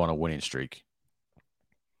when they go on a winning streak.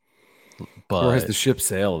 But, or has the ship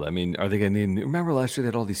sailed? I mean, are they going to need? Remember last year they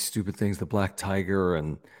had all these stupid things, the black tiger,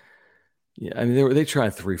 and I mean they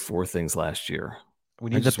tried 3-4 things last year.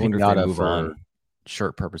 We need the pinata for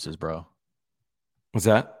shirt purposes, bro. What's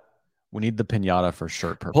that? We need the pinata for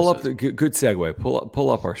shirt purposes. Pull up the good segue. Pull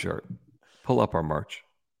up our shirt. Pull up our merch.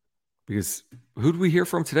 Because who did we hear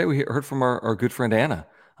from today? We heard from our good friend Anna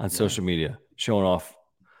on social media showing off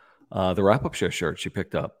the wrap-up show shirt she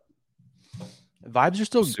picked up. Vibes are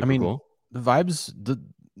still. Super cool. The vibes.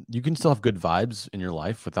 You can still have good vibes in your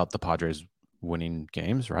life without the Padres winning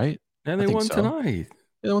games, right? And they won tonight.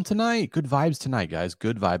 They won tonight. Good vibes tonight, guys.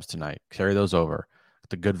 Good vibes tonight. Carry those over.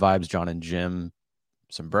 The good vibes, John and Jim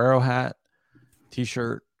sombrero hat,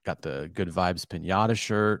 t-shirt. Got the good vibes pinata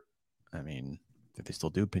shirt. I mean, I think they still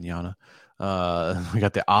do pinata. We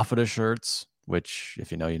got the Afida shirts, which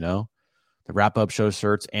if you know, you know. The wrap-up show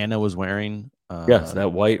shirts Anna was wearing. Yes,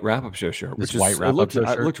 that white wrap-up show shirt. This white wrap-up show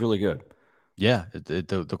shirt. It looked really good. Yeah,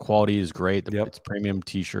 the quality is great. It's premium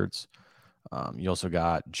t-shirts. You also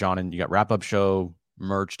got you got wrap-up show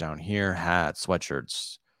merch down here, hats,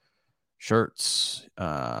 sweatshirts, shirts,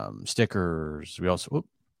 stickers. We also,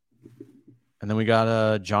 and then we got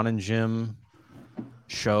a John and Jim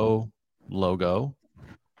show logo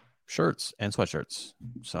shirts and sweatshirts.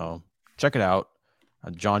 So check it out.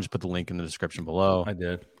 John just put the link in the description below. I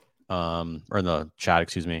did. Or in the chat,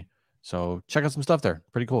 excuse me. So check out some stuff there.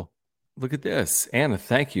 Pretty cool. Look at this. Anna,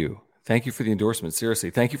 thank you. Thank you for the endorsement. Seriously.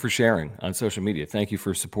 Thank you for sharing on social media. Thank you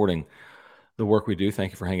for supporting the work we do.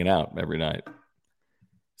 Thank you for hanging out every night.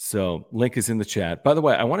 So link is in the chat. By the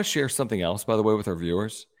way, I want to share something else, by the way, with our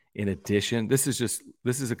viewers. In addition, this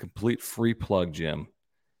is a complete free plug, Jim.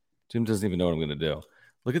 Jim doesn't even know what I'm going to do.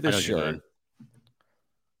 Look at this shirt.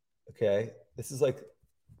 Okay. This is like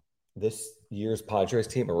this year's Padres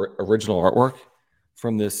team original artwork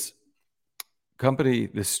from this company,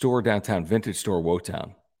 this store downtown, vintage store,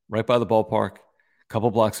 Wotown, right by the ballpark, a couple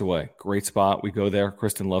blocks away. Great spot. We go there.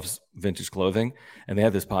 Kristen loves vintage clothing, and they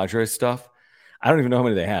have this Padres stuff. I don't even know how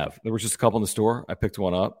many they have. There was just a couple in the store. I picked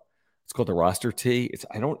one up. It's called the Roster Tee.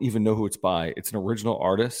 I don't even know who it's by. It's an original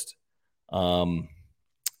artist. I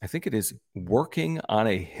think it is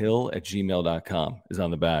workingonahill@gmail.com is on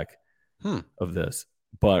the back of this.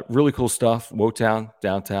 But really cool stuff. Wotown,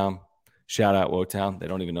 downtown. Shout out Wotown. They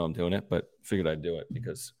don't even know I'm doing it, but figured I'd do it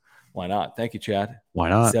because why not? Thank you, Chad. Why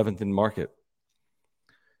not? 7th in market.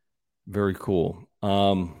 Very cool.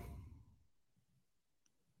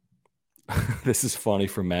 This is funny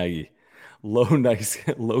from Maggie. Low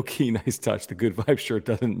key, nice touch. The good vibe shirt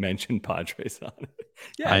doesn't mention Padres on it.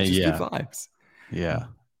 Yeah, it's just good vibes. Yeah.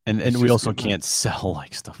 And we also can't sell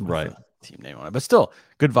like stuff with right. the team name on it. But still,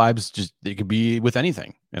 good vibes, just it could be with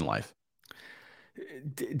anything in life.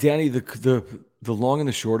 Danny, the long and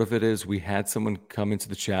the short of it is we had someone come into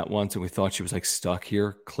the chat once and we thought she was like stuck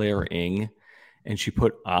here, Claire Ing, and she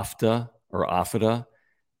put Afida or Afida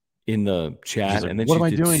in the chat, like, and then what she am I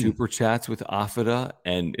did doing? super chats with Afida,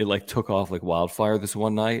 and it like took off like wildfire this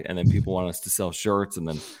one night. And then people want us to sell shirts, and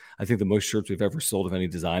then I think the most shirts we've ever sold of any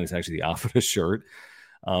design is actually the Afida shirt,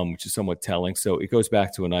 which is somewhat telling. So it goes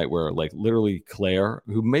back to a night where like literally Claire,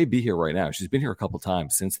 who may be here right now, she's been here a couple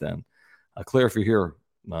times since then. Claire, if you're here,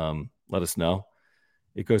 let us know.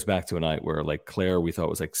 It goes back to a night where like Claire, we thought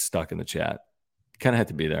was like stuck in the chat. Kind of had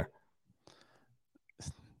to be there.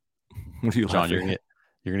 What are you John, laughing at?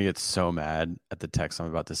 you're gonna get so mad at the text I'm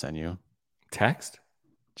about to send you. Text?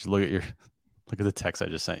 Just look at the text I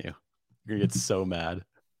just sent you. You're gonna get so mad.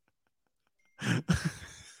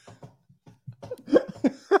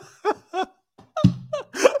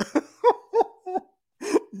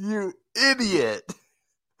 You idiot.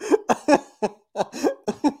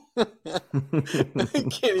 I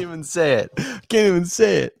can't even say it.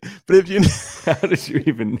 But if you How did you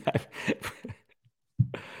even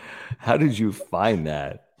How did you find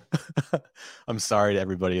that? I'm sorry to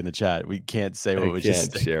everybody in the chat. We can't say what we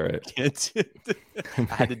just share it. I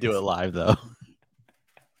had to do it live though.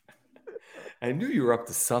 I knew you were up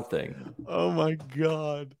to something. Oh my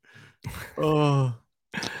god. Oh.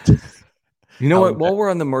 You know what? While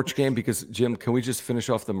we're on the merch game, because Jim, can we just finish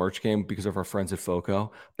off the merch game because of our friends at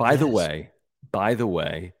FOCO? By the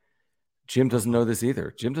way, Jim doesn't know this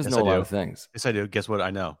either. Jim doesn't know a lot of things. Yes, I do. Guess what?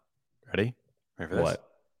 I know. Ready for this? What?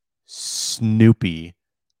 Snoopy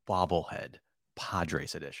bobblehead,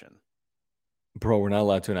 Padres edition. Bro, we're not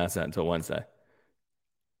allowed to announce that until Wednesday.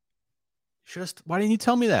 Why didn't you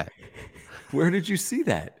tell me that? Where did you see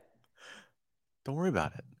that? Don't worry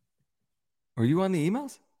about it. Are you on the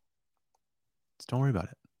emails? Just don't worry about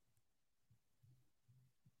it.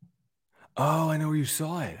 Oh, I know where you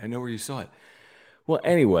saw it. Well,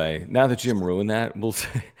 anyway, now that Jim ruined that, we'll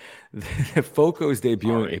say FOCO is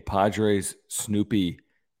debuting a Padres Snoopy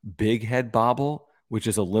Big Head Bobble, which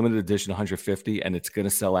is a limited edition 150, and it's going to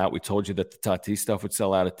sell out. We told you that the Tatis stuff would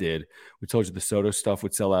sell out. It did. We told you the Soto stuff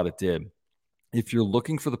would sell out. It did. If you're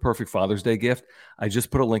looking for the perfect Father's Day gift, I just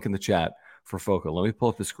put a link in the chat for FOCO. Let me pull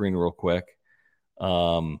up the screen real quick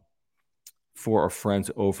for our friends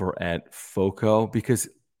over at FOCO, because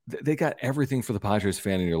they got everything for the Padres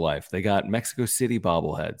fan in your life. They got Mexico City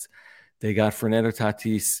bobbleheads. They got Fernando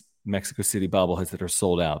Tatis Mexico City bobbleheads that are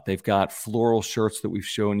sold out. They've got floral shirts that we've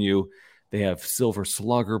shown you. They have Silver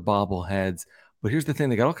Slugger bobbleheads. But here's the thing.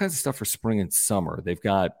 They got all kinds of stuff for spring and summer. They've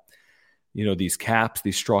got, these caps,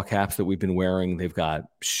 these straw caps that we've been wearing. They've got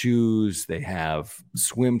shoes. They have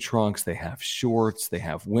swim trunks. They have shorts. They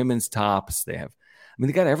have women's tops. They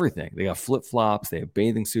got everything. They got flip-flops. They have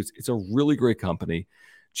bathing suits. It's a really great company.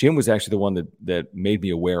 Jim was actually the one that made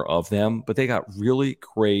me aware of them, but they got really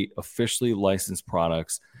great, officially licensed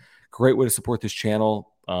products. Great way to support this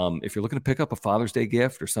channel. If you're looking to pick up a Father's Day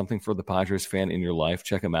gift or something for the Padres fan in your life,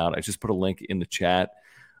 check them out. I just put a link in the chat.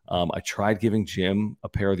 I tried giving Jim a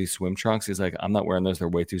pair of these swim trunks. He's like, I'm not wearing those. They're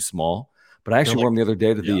way too small. But I actually wore them the other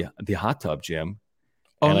day to the hot tub, Jim.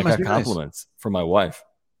 And I got compliments from my wife.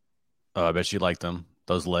 Oh, I bet she liked them.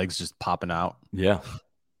 Those legs just popping out. Yeah.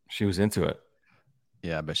 She was into it.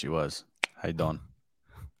 Yeah, I bet she was. How you doing?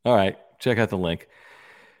 All right. Check out the link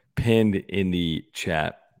pinned in the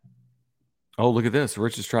chat. Oh, look at this.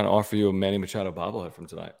 Rich is trying to offer you a Manny Machado bobblehead from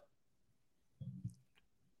tonight.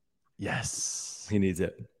 Yes. He needs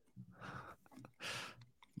it.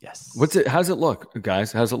 Yes. How's it look,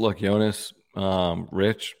 guys? How's it look? Jonas,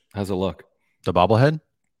 Rich, how's it look? The bobblehead?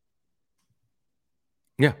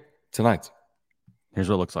 Yeah, tonight's. Here's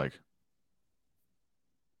what it looks like.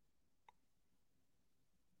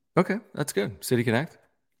 Okay, that's good. City Connect.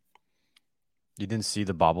 You didn't see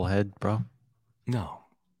the bobblehead, bro? No,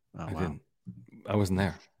 I didn't. I wasn't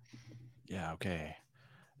there. Yeah, okay.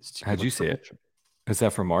 How'd you see it? Is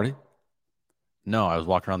that from Marty? No, I was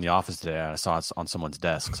walking around the office today. And I saw it on someone's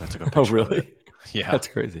desk, so I took a picture. Oh, really? Of it. Yeah, that's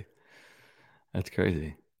crazy. That's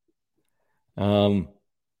crazy. Look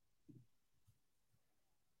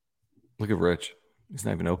at Rich. He's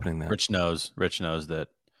not even opening that. Rich knows that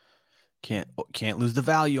can't lose the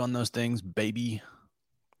value on those things, baby.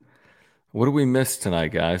 What do we miss tonight,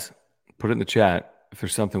 guys? Put it in the chat if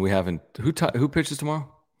there's something we haven't. Who pitches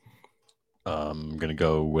tomorrow? I'm gonna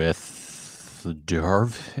go with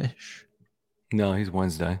Darvish. No, he's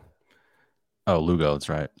Wednesday. Oh, Lugo. That's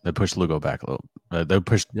right. They pushed Lugo back a little. They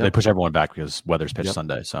push everyone back because Weathers pitched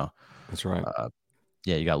Sunday. So that's right.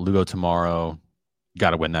 Yeah, you got Lugo tomorrow.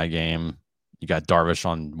 Got to win that game. You got Darvish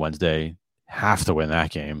on Wednesday. Have to win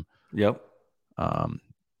that game. Yep. And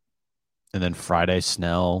then Friday,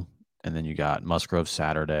 Snell. And then you got Musgrove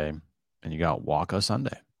Saturday. And you got Waka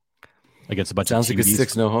Sunday. Against a bunch of TBDs. Sounds like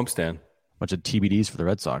a 6-0 homestand. Bunch of TBDs for the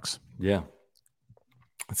Red Sox. Yeah.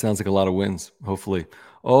 It sounds like a lot of wins, hopefully.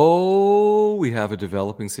 Oh, we have a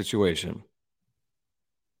developing situation.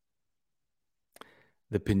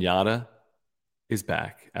 The Piñata is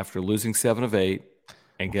back after losing 7 of 8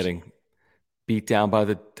 and getting beat down by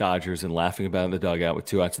the Dodgers and laughing about it in the dugout with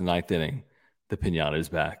 2 outs in the 9th inning. The Piñata is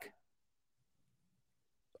back.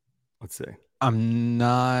 Let's see. I'm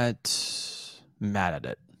not mad at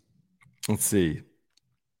it. Let's see.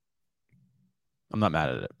 I'm not mad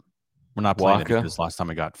at it. We're not playing Waka. it because last time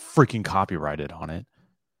I got freaking copyrighted on it.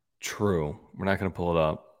 True. We're not going to pull it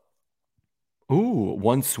up. Ooh,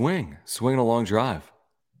 one swing. Swing and a long drive.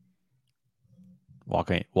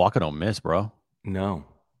 Waka don't miss, bro. No.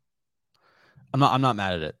 I'm not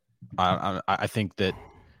mad at it. I think that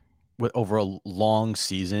over a long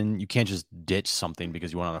season, you can't just ditch something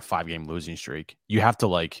because you went on a 5-game losing streak. You have to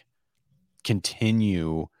like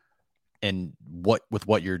continue with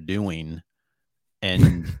what you're doing.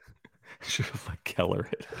 And should have let Keller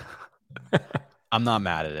hit it. I'm not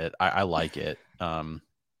mad at it. I like it. Yeah,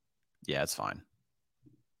 it's fine.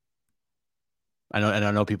 I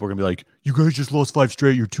know people are gonna be like, "You guys just lost 5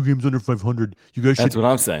 straight. You're 2 games under 500. You guys should." That's what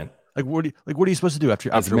I'm saying. Like, what are you supposed to do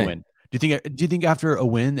after a win? Do you think after a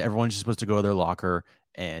win, everyone's just supposed to go to their locker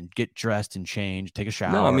and get dressed and change, take a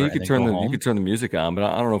shower? No, I mean you could turn the music on, but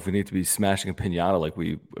I don't know if we need to be smashing a piñata like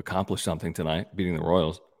we accomplished something tonight, beating the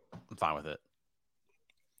Royals. I'm fine with it.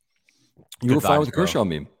 You were fine with the Kershaw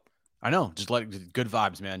meme. I know. Just let good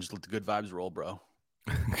vibes, man. Just let the good vibes roll, bro.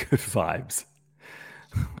 Good vibes.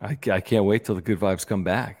 I can't wait till the good vibes come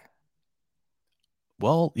back.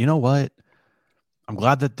 Well, you know what? I'm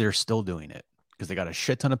glad that they're still doing it because they got a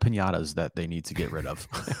shit ton of piñatas that they need to get rid of.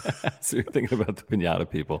 So you're thinking about the piñata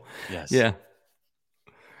people. Yes. Yeah.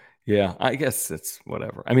 Yeah, I guess it's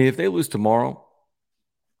whatever. I mean, if they lose tomorrow,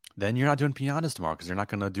 then you're not doing piñatas tomorrow because you're not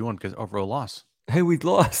going to do one because over a loss. Hey, we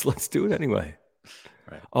lost. Let's do it anyway.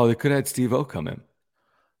 Right. Oh, they could have had Steve-O come in.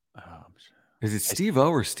 Is it Steve-O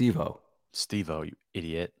or Steve-O? Steve-O, you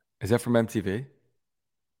idiot. Is that from MTV?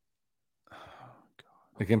 Oh,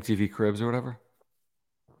 God. Like MTV Cribs or whatever?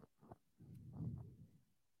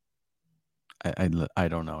 I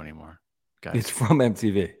don't know anymore, guys. It's from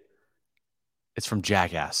MTV. It's from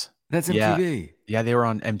Jackass. That's MTV. Yeah, they were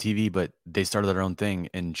on MTV, but they started their own thing,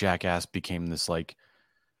 and Jackass became this like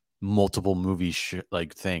multiple movie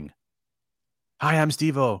thing. Hi, I'm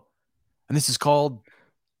Steve-O, and this is called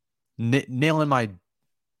nailing my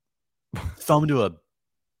thumb to a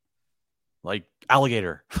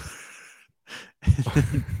alligator.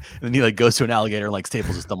 And then he goes to an alligator and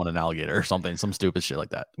staples his thumb on an alligator or something, some stupid shit like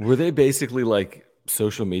that. Were they basically like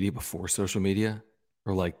social media before social media?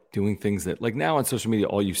 Or doing things that now on social media,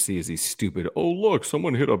 all you see is these stupid, oh, look,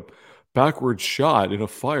 someone hit a backward shot in a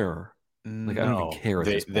fire. I don't even care at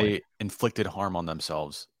this point. They inflicted harm on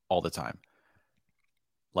themselves all the time.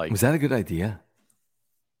 Was that a good idea?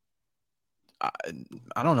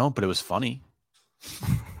 I don't know, but it was funny.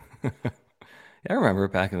 Yeah, I remember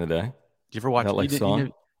it back in the day. Did you ever watch that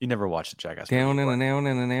song? You never watched the Jackass down movie, and down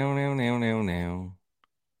and down and down and down.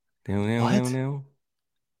 Down and down.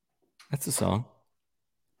 That's the song.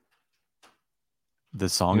 The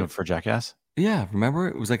song for Jackass? Yeah, remember?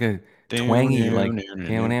 It was like a twangy,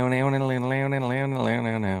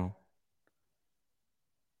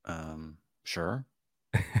 Sure.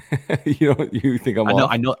 You think I'm off?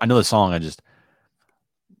 I know the song. I just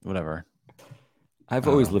whatever. I've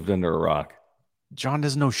always lived under a rock. John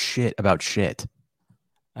doesn't know shit about shit.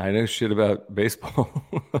 I know shit about baseball.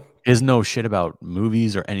 He doesn't know shit about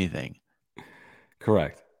movies or anything.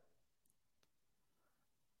 Correct.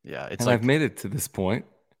 Yeah, and I've made it to this point.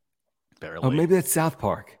 Barely. Oh, maybe that's South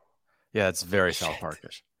Park. Yeah, it's very South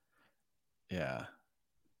Parkish. Yeah.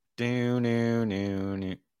 I don't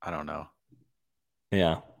know.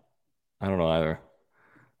 Yeah, I don't know either.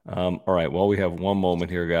 All right. Well, we have one moment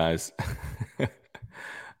here, guys.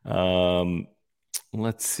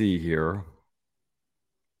 Let's see here.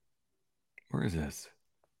 Where is this?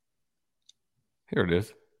 Here it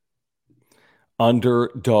is.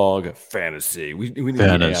 Underdog Fantasy. We need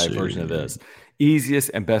an AI version of this. Easiest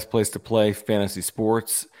and best place to play fantasy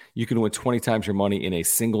sports. You can win 20 times your money in a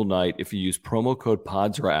single night if you use promo code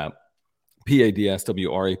PODSWRAP,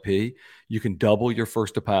 PADSWRAP. You can double your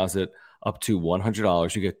first deposit up to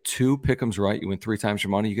 $100. You get 2 pick'ems right, you win 3 times your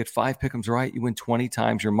money. You get 5 pick'ems right, you win 20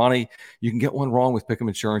 times your money. You can get one wrong with Pick'em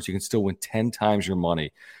Insurance. You can still win 10 times your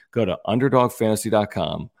money. Go to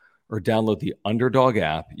underdogfantasy.com or download the Underdog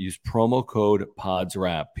app. Use promo code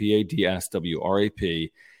PODSWRAP, PADSWRAP.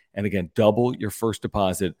 And again, double your first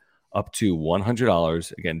deposit up to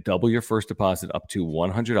 $100. Again, double your first deposit up to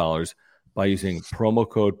 $100 by using promo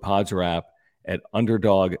code PODSWRAP at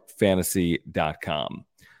underdogfantasy.com.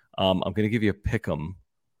 I'm going to give you a pick 'em.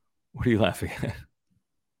 What are you laughing at?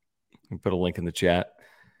 Put a link in the chat.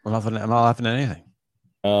 I'm not laughing at anything.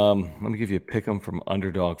 Let me give you a pick 'em from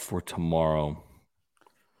Underdog for tomorrow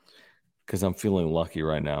because I'm feeling lucky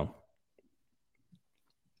right now.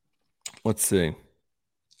 Let's see.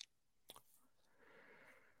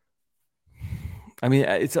 I mean,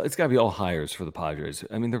 it's got to be all hires for the Padres.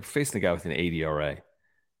 I mean, they're facing a guy with an 80 ERA.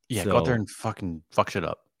 Yeah, go out there and fucking fuck shit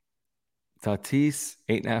up. Tatis,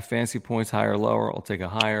 8.5 fantasy points, higher or lower. I'll take a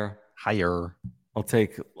higher. Higher. I'll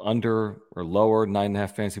take under or lower,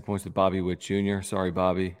 9.5 fantasy points with Bobby Witt Jr. Sorry,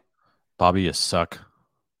 Bobby. Bobby, you suck.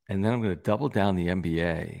 And then I'm going to double down the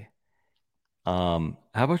NBA. How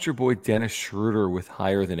about your boy Dennis Schroeder with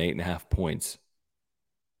higher than 8.5 points?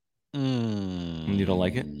 You don't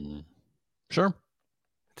like it? Sure.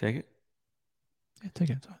 Take it? Yeah, take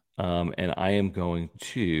it. And I am going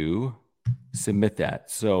to submit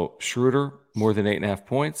that. So Schroeder, more than 8.5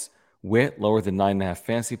 points. Witt, lower than 9.5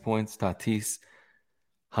 fantasy points. Tatis,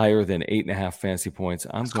 higher than 8.5 fantasy points.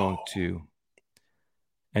 I'm going to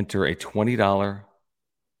enter a $20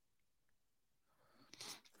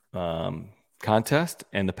 contest,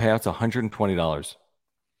 and the payout's $120.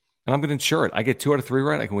 And I'm going to insure it. I get 2 out of 3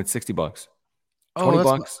 right. I can win $60.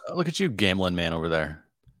 $20. Look at you, gambling man over there.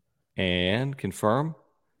 And confirm.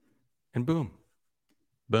 And boom.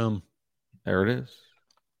 Boom. There it is.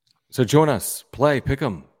 So join us. Play. Pick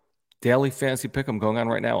 'em. Daily fantasy pick 'em going on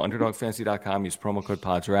right now. UnderdogFantasy.com. Use promo code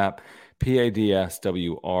PADSWRAP.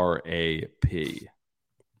 PADSWRAP.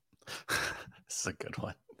 This is a good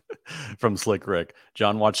one. From Slick Rick.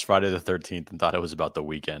 John watched Friday the 13th and thought it was about the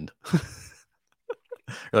weekend. You're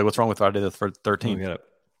like, what's wrong with Friday the 13th?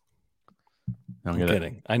 I'm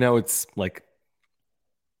kidding. I know it's like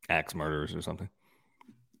axe murders or something.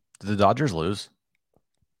 Did the Dodgers lose?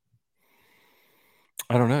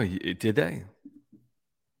 I don't know. Did they?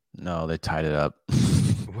 No, they tied it up.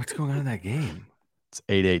 What's going on in that game? It's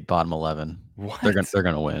 8-8, bottom 11. What? They're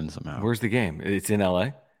gonna win somehow. Where's the game? It's in LA?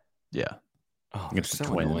 Yeah. Oh, against the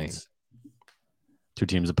so Twins. annoying. 2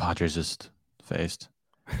 teams the Padres just faced.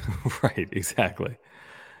 Right, exactly.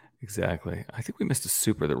 I think we missed a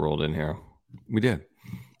super that rolled in here. We did.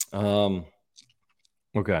 Okay.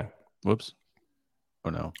 Whoops. Oh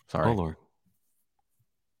no. Sorry. Oh Lord.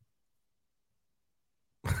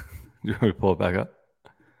 You want me to pull it back up?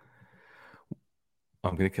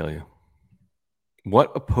 I'm going to kill you.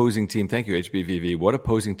 What opposing team, thank you, HBVV, what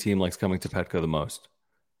opposing team likes coming to Petco the most?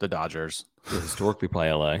 The Dodgers. They historically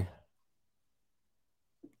play LA.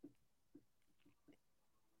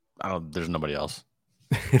 There's nobody else.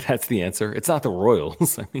 That's the answer. It's not the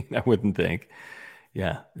Royals. I mean, I wouldn't think.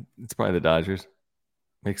 Yeah, it's probably the Dodgers.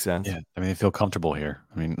 Makes sense. Yeah, I mean, they feel comfortable here.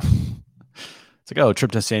 I mean, it's like, oh, a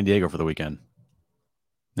trip to San Diego for the weekend.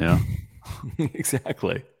 Yeah.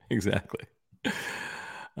 Exactly.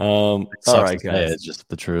 All right, guys. It's just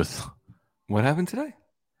the truth. What happened today?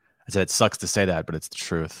 I said it sucks to say that, but it's the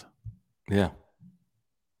truth. Yeah.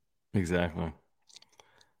 Exactly.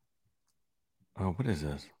 Oh, what is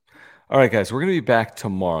this? All right, guys, we're going to be back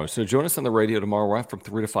tomorrow. So join us on the radio tomorrow. We're on from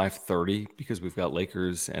 3 to 5:30 because we've got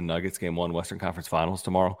Lakers and Nuggets Game 1 Western Conference Finals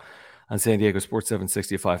tomorrow on San Diego Sports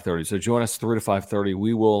 760 at 5:30. So join us 3 to 5:30.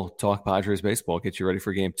 We will talk Padres baseball, get you ready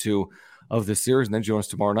for Game 2 of this series, and then join us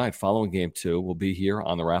tomorrow night following Game 2. We'll be here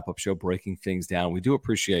on the wrap-up show breaking things down. We do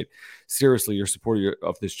appreciate, seriously, your support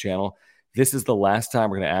of this channel. This is the last time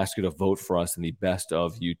we're going to ask you to vote for us in the Best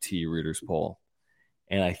of UT Readers Poll.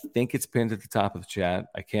 And I think it's pinned at the top of the chat.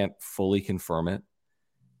 I can't fully confirm it.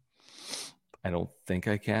 I don't think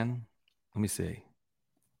I can. Let me see.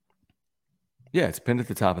 Yeah, it's pinned at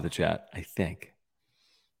the top of the chat, I think.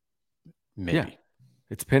 Maybe. Yeah,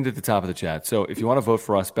 it's pinned at the top of the chat. So if you want to vote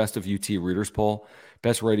for us, Best of UT Readers Poll,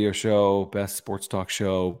 Best Radio Show, Best Sports Talk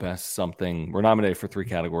Show, Best something. We're nominated for 3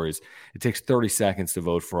 categories. It takes 30 seconds to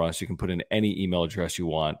vote for us. You can put in any email address you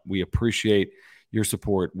want. We appreciate your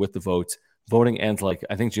support with the votes. Voting ends like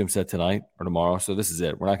I think Jim said tonight or tomorrow. So this is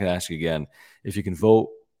it. We're not going to ask you again. If you can vote,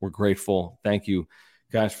 we're grateful. Thank you,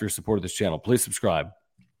 guys, for your support of this channel. Please subscribe.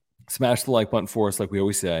 Smash the like button for us, like we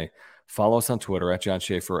always say. Follow us on Twitter at John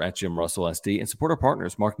Schaefer, at Jim Russell SD, and support our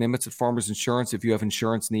partners. Mark Nimitz at Farmers Insurance. If you have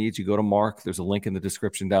insurance needs, you go to Mark. There's a link in the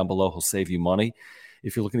description down below. He'll save you money.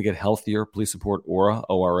 If you're looking to get healthier, please support Ora,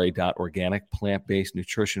 ORA.organic, plant-based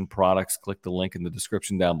nutrition products. Click the link in the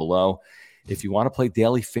description down below. If you want to play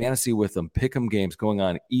daily fantasy with them, pick 'em games going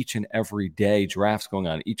on each and every day, drafts going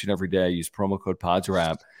on each and every day. Use promo code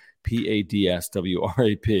PADSWRAP,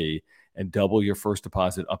 PADSWRAP, and double your first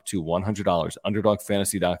deposit up to $100.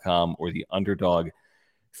 UnderdogFantasy.com or the Underdog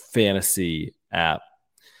Fantasy app.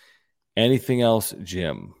 Anything else,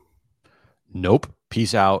 Jim? Nope.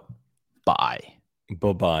 Peace out. Bye.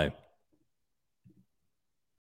 Bye-bye.